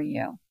it for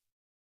you.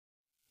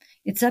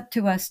 It's up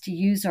to us to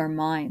use our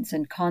minds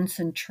and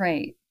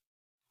concentrate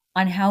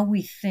on how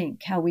we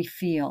think, how we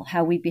feel,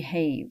 how we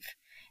behave,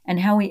 and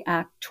how we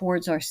act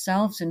towards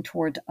ourselves and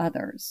toward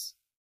others.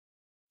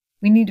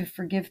 We need to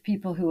forgive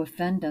people who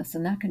offend us,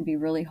 and that can be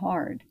really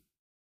hard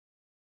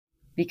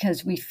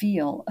because we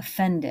feel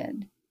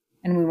offended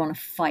and we want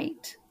to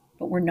fight,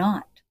 but we're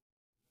not.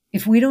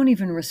 If we don't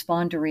even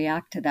respond or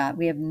react to that,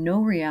 we have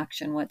no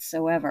reaction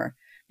whatsoever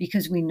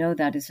because we know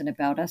that isn't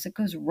about us. It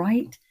goes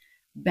right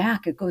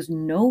back. It goes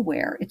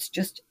nowhere. It's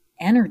just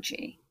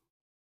energy.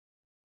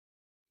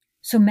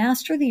 So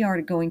master the art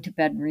of going to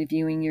bed and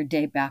reviewing your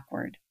day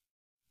backward.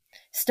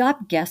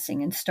 Stop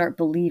guessing and start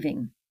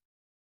believing.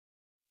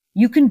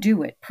 You can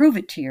do it. Prove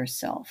it to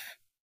yourself.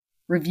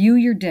 Review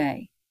your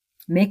day.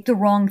 Make the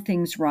wrong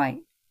things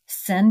right.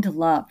 Send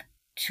love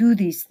to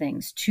these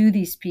things, to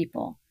these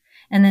people,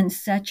 and then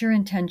set your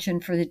intention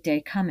for the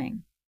day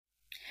coming.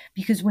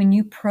 Because when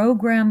you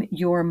program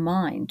your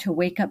mind to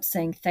wake up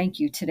saying, thank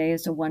you, today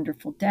is a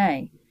wonderful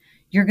day,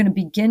 you're going to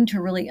begin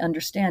to really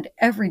understand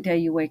every day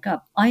you wake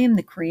up, I am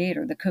the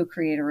creator, the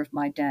co-creator of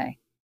my day.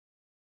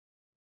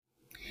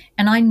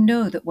 And I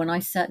know that when I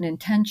set an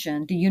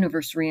intention, the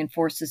universe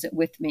reinforces it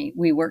with me.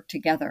 We work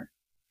together.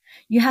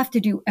 You have to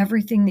do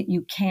everything that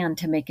you can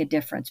to make a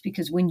difference,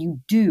 because when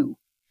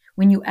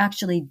you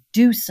actually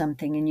do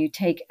something and you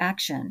take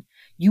action,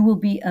 you will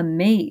be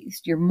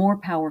amazed. You're more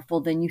powerful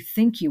than you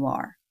think you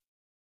are.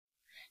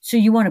 So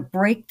you want to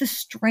break the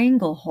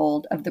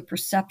stranglehold of the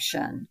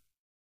perception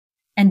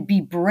and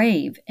be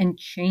brave and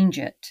change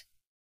it.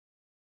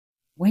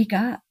 Wake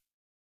up.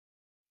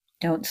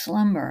 Don't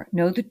slumber.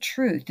 Know the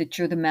truth that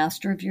you're the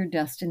master of your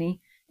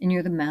destiny and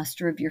you're the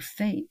master of your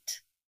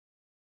fate.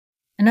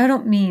 And I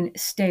don't mean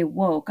stay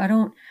woke. I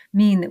don't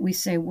mean that we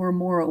say we're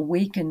more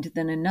awakened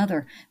than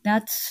another.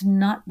 That's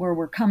not where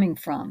we're coming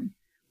from.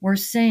 We're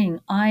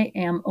saying I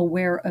am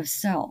aware of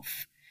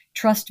self.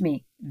 Trust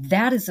me,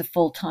 that is a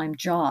full-time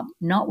job,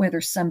 not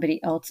whether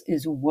somebody else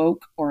is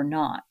woke or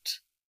not.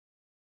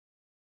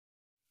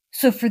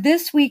 So for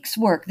this week's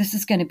work, this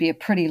is going to be a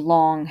pretty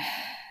long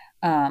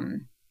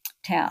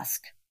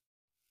task.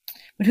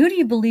 But who do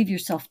you believe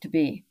yourself to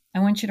be? I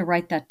want you to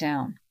write that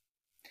down.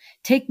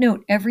 Take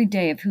note every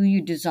day of who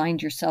you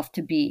designed yourself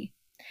to be.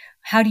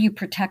 How do you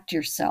protect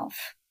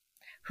yourself?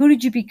 Who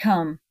did you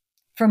become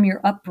from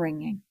your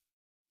upbringing?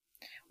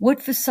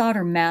 What facade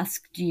or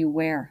mask do you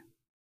wear?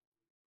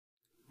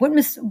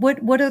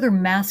 What other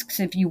masks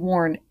have you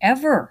worn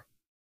ever?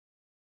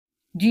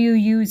 Do you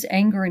use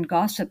anger and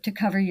gossip to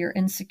cover your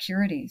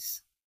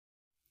insecurities?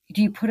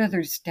 Do you put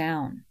others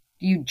down?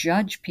 Do you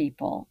judge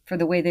people for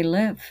the way they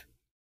live?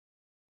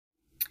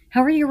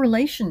 How are your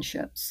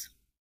relationships?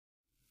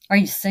 Are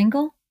you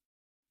single?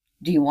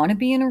 Do you want to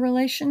be in a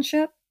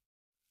relationship?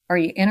 Are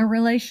you in a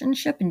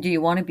relationship and do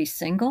you want to be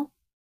single?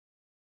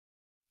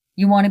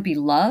 You want to be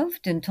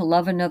loved and to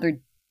love another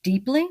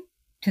deeply,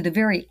 to the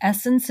very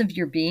essence of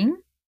your being?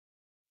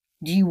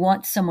 Do you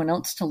want someone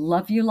else to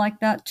love you like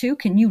that too?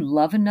 Can you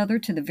love another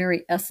to the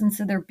very essence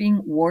of their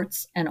being,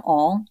 warts and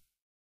all?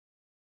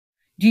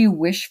 Do you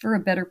wish for a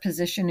better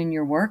position in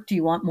your work? Do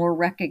you want more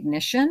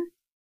recognition?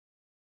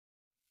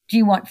 Do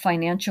you want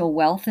financial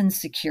wealth and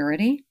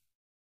security?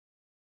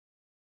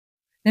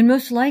 Then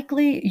most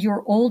likely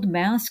your old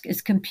mask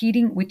is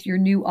competing with your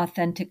new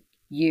authentic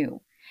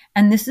you.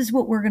 And this is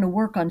what we're going to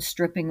work on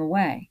stripping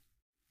away.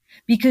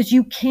 Because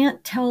you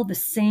can't tell the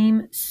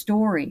same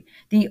story,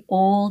 the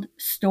old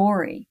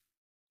story,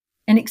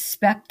 and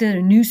expect that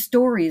a new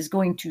story is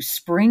going to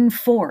spring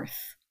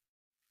forth.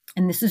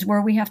 And this is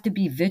where we have to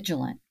be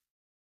vigilant.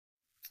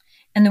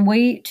 And the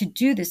way to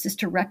do this is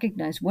to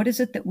recognize what is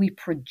it that we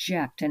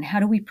project and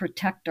how do we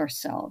protect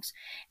ourselves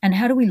and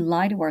how do we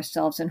lie to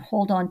ourselves and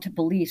hold on to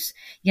beliefs,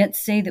 yet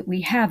say that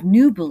we have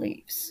new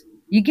beliefs.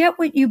 You get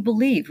what you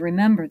believe.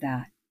 Remember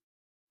that.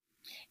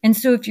 And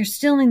so if you're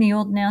still in the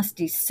old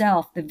nasty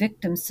self, the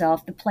victim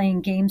self, the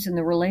playing games in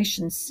the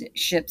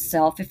relationship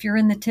self, if you're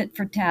in the tit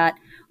for tat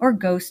or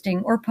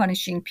ghosting or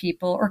punishing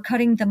people or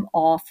cutting them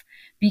off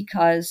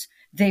because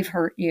they've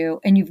hurt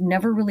you and you've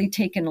never really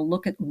taken a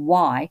look at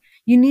why,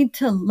 you need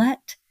to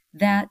let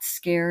that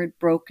scared,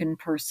 broken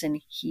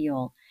person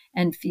heal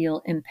and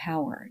feel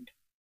empowered.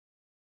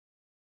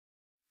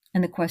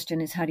 And the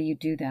question is, how do you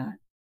do that?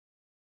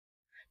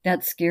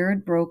 That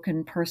scared,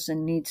 broken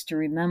person needs to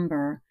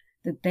remember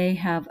that they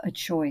have a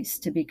choice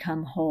to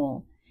become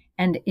whole,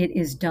 and it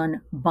is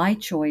done by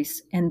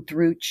choice and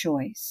through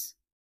choice.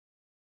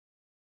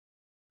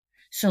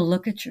 So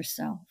look at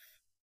yourself.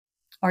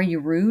 Are you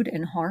rude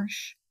and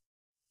harsh?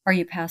 Are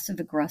you passive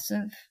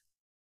aggressive?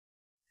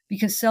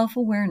 Because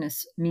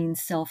self-awareness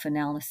means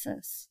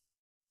self-analysis,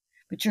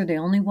 but you're the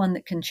only one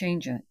that can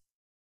change it.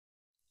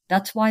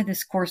 That's why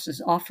this course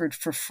is offered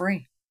for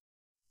free.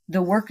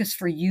 The work is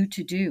for you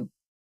to do.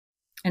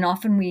 And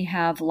often we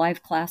have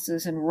live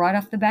classes, and right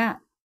off the bat,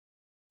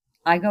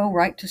 I go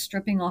right to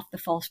stripping off the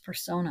false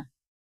persona.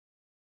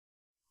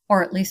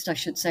 Or at least I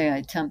should say I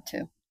attempt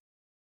to.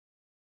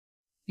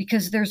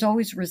 Because there's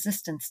always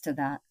resistance to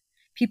that.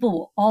 People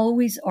will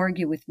always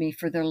argue with me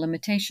for their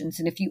limitations.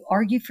 And if you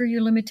argue for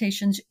your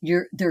limitations,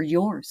 they're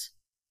yours.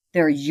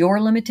 They're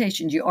your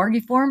limitations. You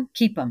argue for them,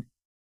 keep them.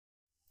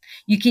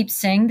 You keep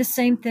saying the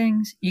same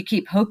things. You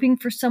keep hoping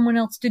for someone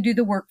else to do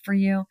the work for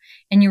you,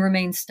 and you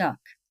remain stuck.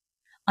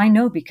 I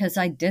know because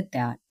I did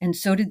that. And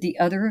so did the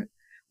other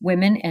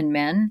women and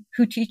men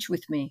who teach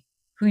with me,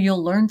 who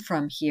you'll learn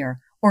from here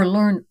or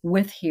learn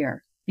with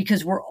here,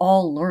 because we're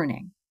all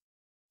learning.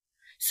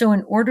 So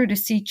in order to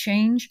see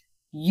change,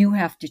 you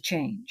have to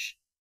change.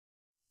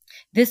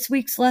 This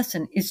week's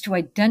lesson is to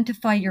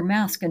identify your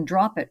mask and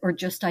drop it, or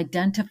just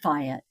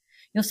identify it.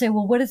 You'll say,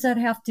 well, what does that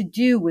have to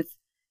do with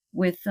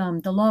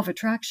the law of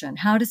attraction?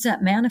 How does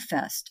that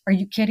manifest? Are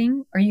you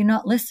kidding? Are you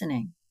not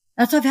listening?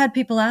 That's why I've had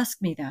people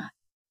ask me that.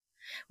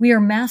 We are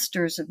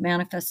masters of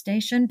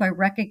manifestation by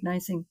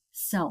recognizing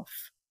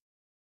self.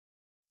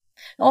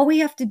 All we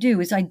have to do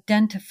is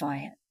identify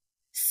it,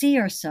 see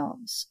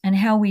ourselves and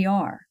how we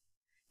are.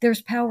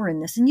 There's power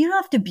in this, and you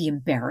don't have to be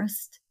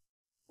embarrassed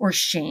or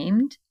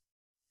shamed.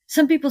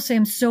 Some people say,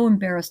 I'm so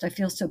embarrassed, I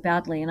feel so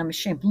badly, and I'm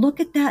ashamed. Look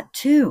at that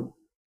too.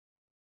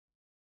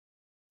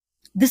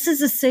 This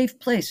is a safe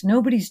place.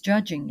 Nobody's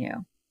judging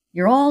you.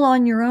 You're all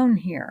on your own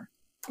here.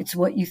 It's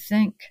what you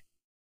think.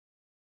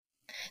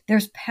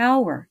 There's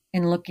power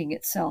in looking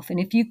at self. And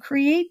if you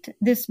create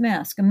this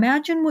mask,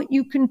 imagine what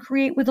you can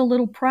create with a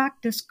little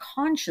practice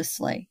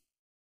consciously.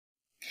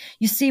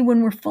 You see,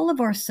 when we're full of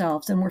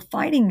ourselves and we're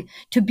fighting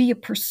to be a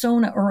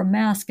persona or a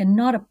mask and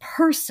not a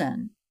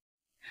person,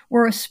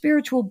 we're a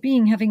spiritual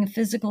being having a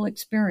physical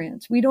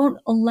experience. We don't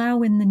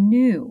allow in the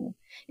new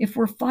if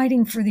we're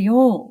fighting for the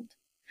old,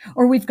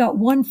 or we've got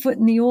one foot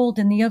in the old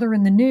and the other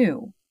in the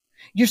new.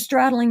 You're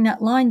straddling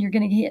that line, you're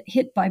going to get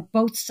hit by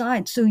both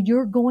sides. So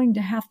you're going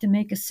to have to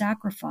make a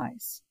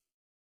sacrifice.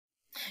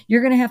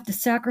 You're going to have to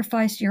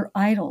sacrifice your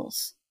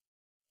idols,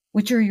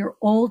 which are your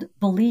old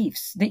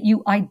beliefs that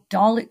you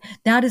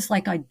that is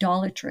like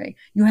idolatry.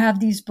 You have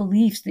these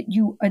beliefs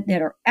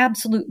that are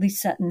absolutely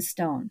set in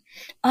stone.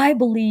 I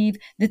believe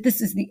that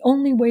this is the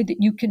only way that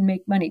you can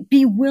make money.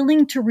 Be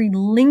willing to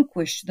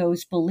relinquish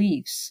those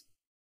beliefs.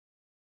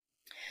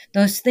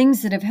 Those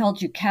things that have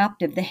held you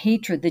captive, the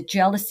hatred, the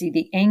jealousy,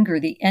 the anger,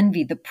 the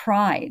envy, the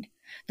pride.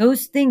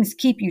 Those things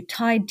keep you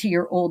tied to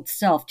your old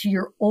self, to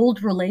your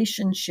old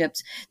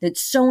relationships, that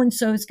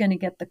so-and-so is going to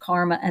get the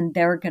karma and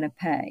they're going to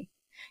pay.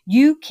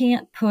 You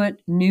can't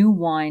put new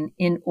wine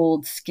in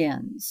old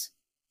skins.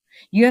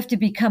 You have to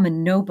become a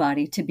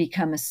nobody to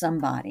become a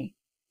somebody.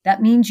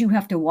 That means you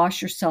have to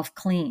wash yourself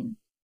clean.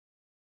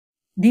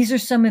 These are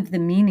some of the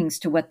meanings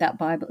to what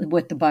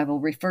the Bible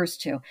refers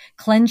to.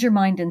 Cleanse your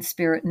mind and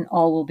spirit, and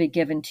all will be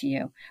given to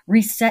you.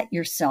 Reset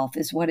yourself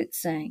is what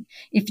it's saying.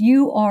 If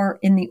you are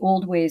in the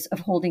old ways of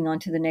holding on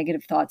to the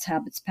negative thoughts,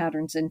 habits,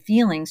 patterns, and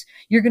feelings,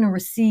 you're going to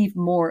receive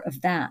more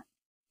of that.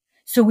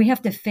 So we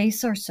have to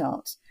face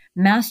ourselves.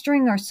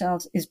 Mastering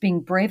ourselves is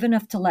being brave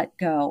enough to let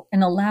go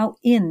and allow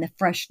in the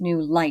fresh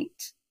new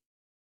light.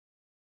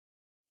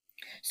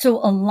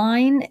 So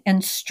align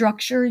and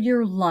structure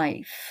your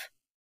life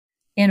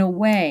in a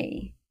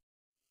way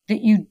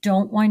that you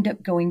don't wind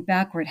up going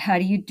backward. How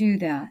do you do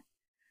that?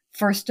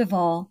 First of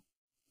all,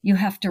 you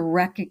have to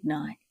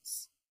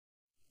recognize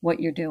what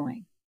you're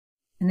doing,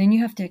 and then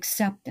you have to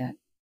accept it.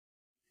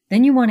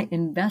 Then you want to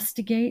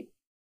investigate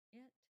it,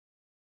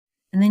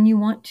 and then you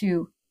want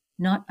to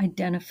not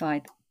identify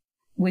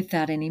with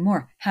that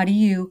anymore. How do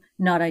you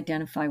not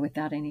identify with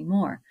that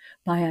anymore?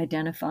 By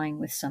identifying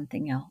with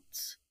something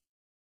else.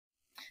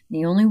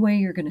 The only way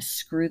you're going to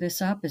screw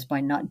this up is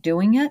by not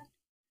doing it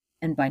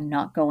and by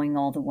not going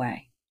all the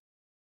way.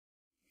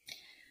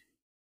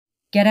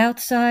 Get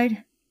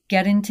outside,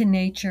 get into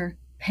nature,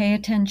 pay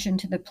attention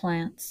to the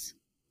plants,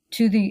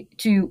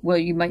 well,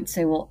 you might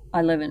say, well,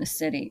 I live in a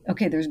city.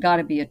 Okay, there's got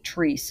to be a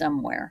tree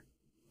somewhere.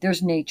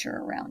 There's nature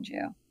around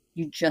you.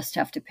 You just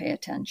have to pay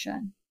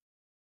attention.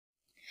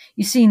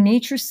 You see,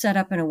 nature's set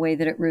up in a way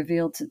that it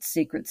reveals its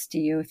secrets to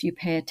you if you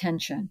pay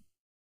attention.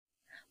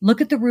 Look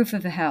at the roof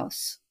of a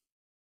house.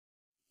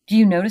 Do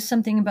you notice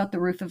something about the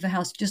roof of a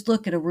house? Just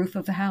look at a roof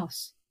of a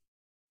house.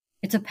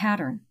 It's a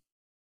pattern.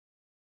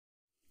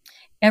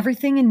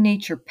 Everything in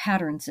nature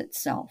patterns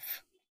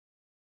itself.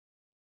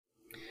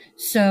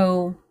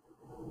 So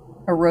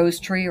a rose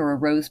tree or a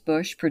rose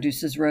bush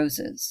produces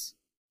roses.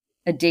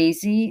 A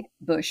daisy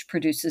bush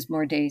produces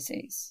more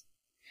daisies.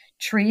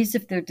 Trees,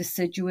 if they're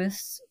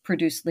deciduous,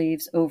 produce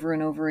leaves over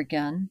and over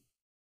again.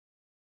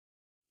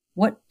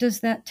 What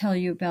does that tell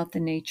you about the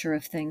nature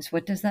of things?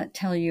 What does that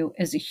tell you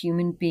as a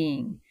human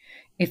being?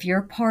 If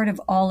you're part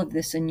of all of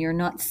this and you're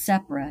not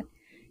separate,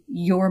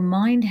 your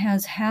mind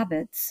has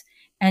habits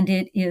and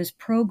it is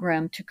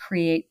programmed to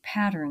create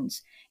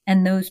patterns.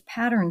 And those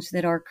patterns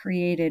that are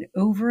created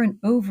over and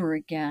over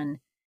again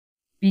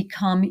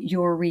become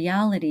your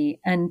reality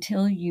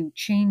until you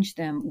change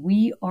them.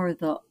 We are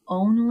the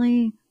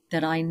only,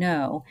 that I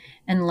know,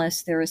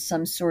 unless there is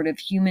some sort of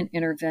human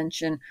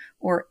intervention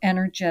or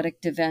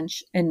energetic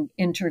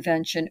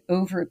intervention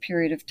over a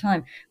period of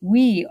time,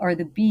 we are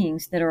the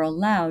beings that are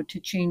allowed to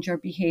change our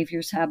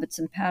behaviors, habits,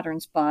 and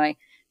patterns by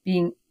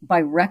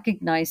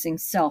recognizing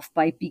self,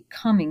 by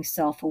becoming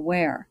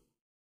self-aware.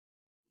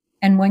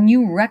 And when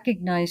you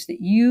recognize that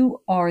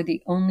you are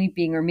the only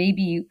being, or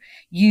maybe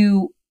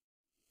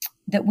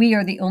that we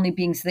are the only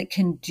beings that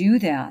can do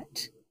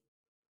that,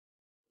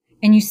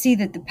 and you see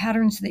that the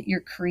patterns that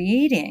you're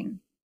creating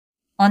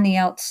on the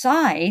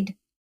outside,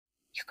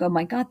 you go,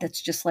 my God,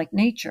 that's just like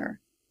nature.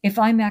 If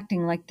I'm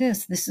acting like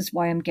this is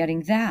why I'm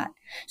getting that.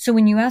 So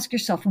when you ask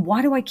yourself,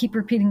 why do I keep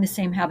repeating the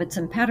same habits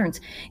and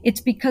patterns?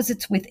 It's because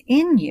it's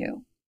within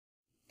you.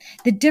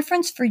 The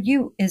difference for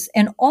you is,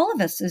 and all of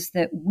us, is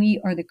that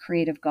we are the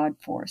creative God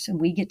force, and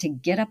we get to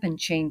get up and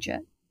change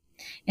it.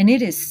 And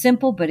it is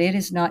simple, but it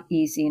is not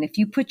easy. And if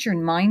you put your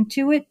mind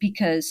to it,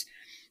 because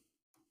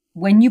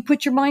when you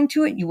put your mind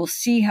to it, you will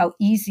see how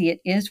easy it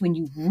is when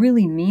you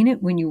really mean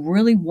it, when you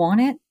really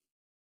want it.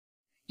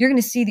 You're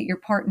going to see that you're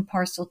part and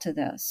parcel to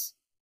this,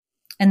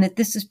 and that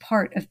this is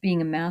part of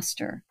being a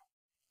master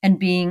and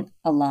being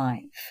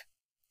alive.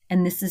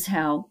 And this is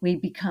how we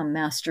become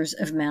masters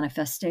of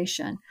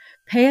manifestation.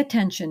 Pay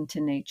attention to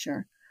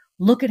nature.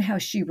 Look at how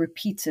she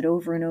repeats it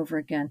over and over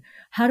again.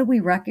 How do we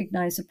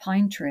recognize a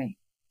pine tree?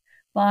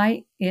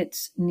 By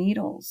its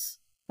needles,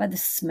 by the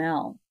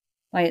smell,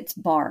 by its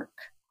bark.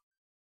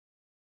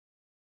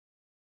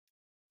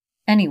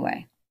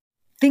 Anyway,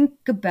 think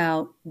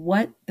about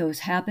what those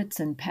habits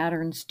and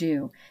patterns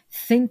do.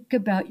 Think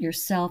about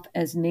yourself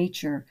as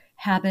nature,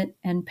 habit,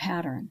 and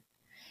pattern.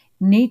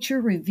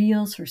 Nature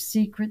reveals her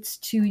secrets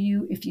to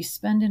you if you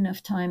spend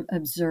enough time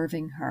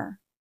observing her.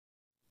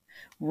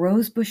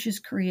 Rose bushes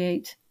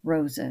create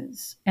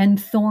roses,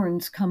 and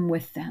thorns come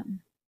with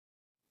them.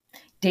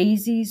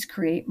 Daisies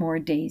create more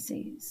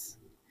daisies.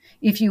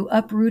 If you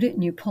uproot it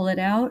and you pull it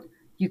out,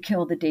 you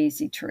kill the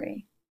daisy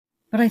tree.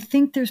 But I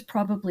think there's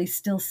probably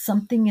still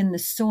something in the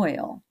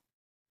soil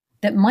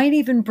that might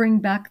even bring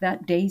back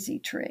that daisy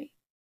tree.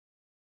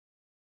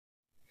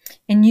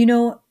 And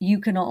you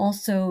can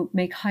also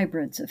make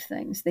hybrids of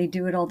things. They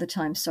do it all the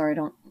time. Sorry, I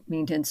don't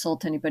mean to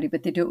insult anybody,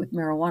 but they do it with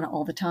marijuana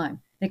all the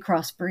time. They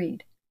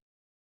crossbreed.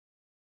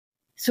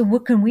 So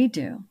what can we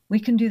do? We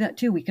can do that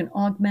too. We can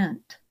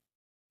augment.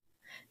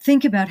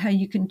 Think about how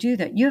you can do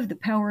that. You have the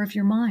power of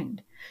your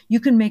mind. You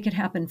can make it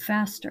happen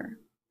faster.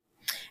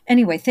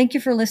 Anyway, thank you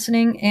for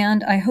listening,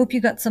 and I hope you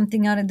got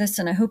something out of this,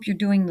 and I hope you're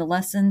doing the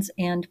lessons,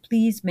 and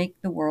please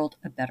make the world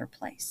a better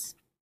place.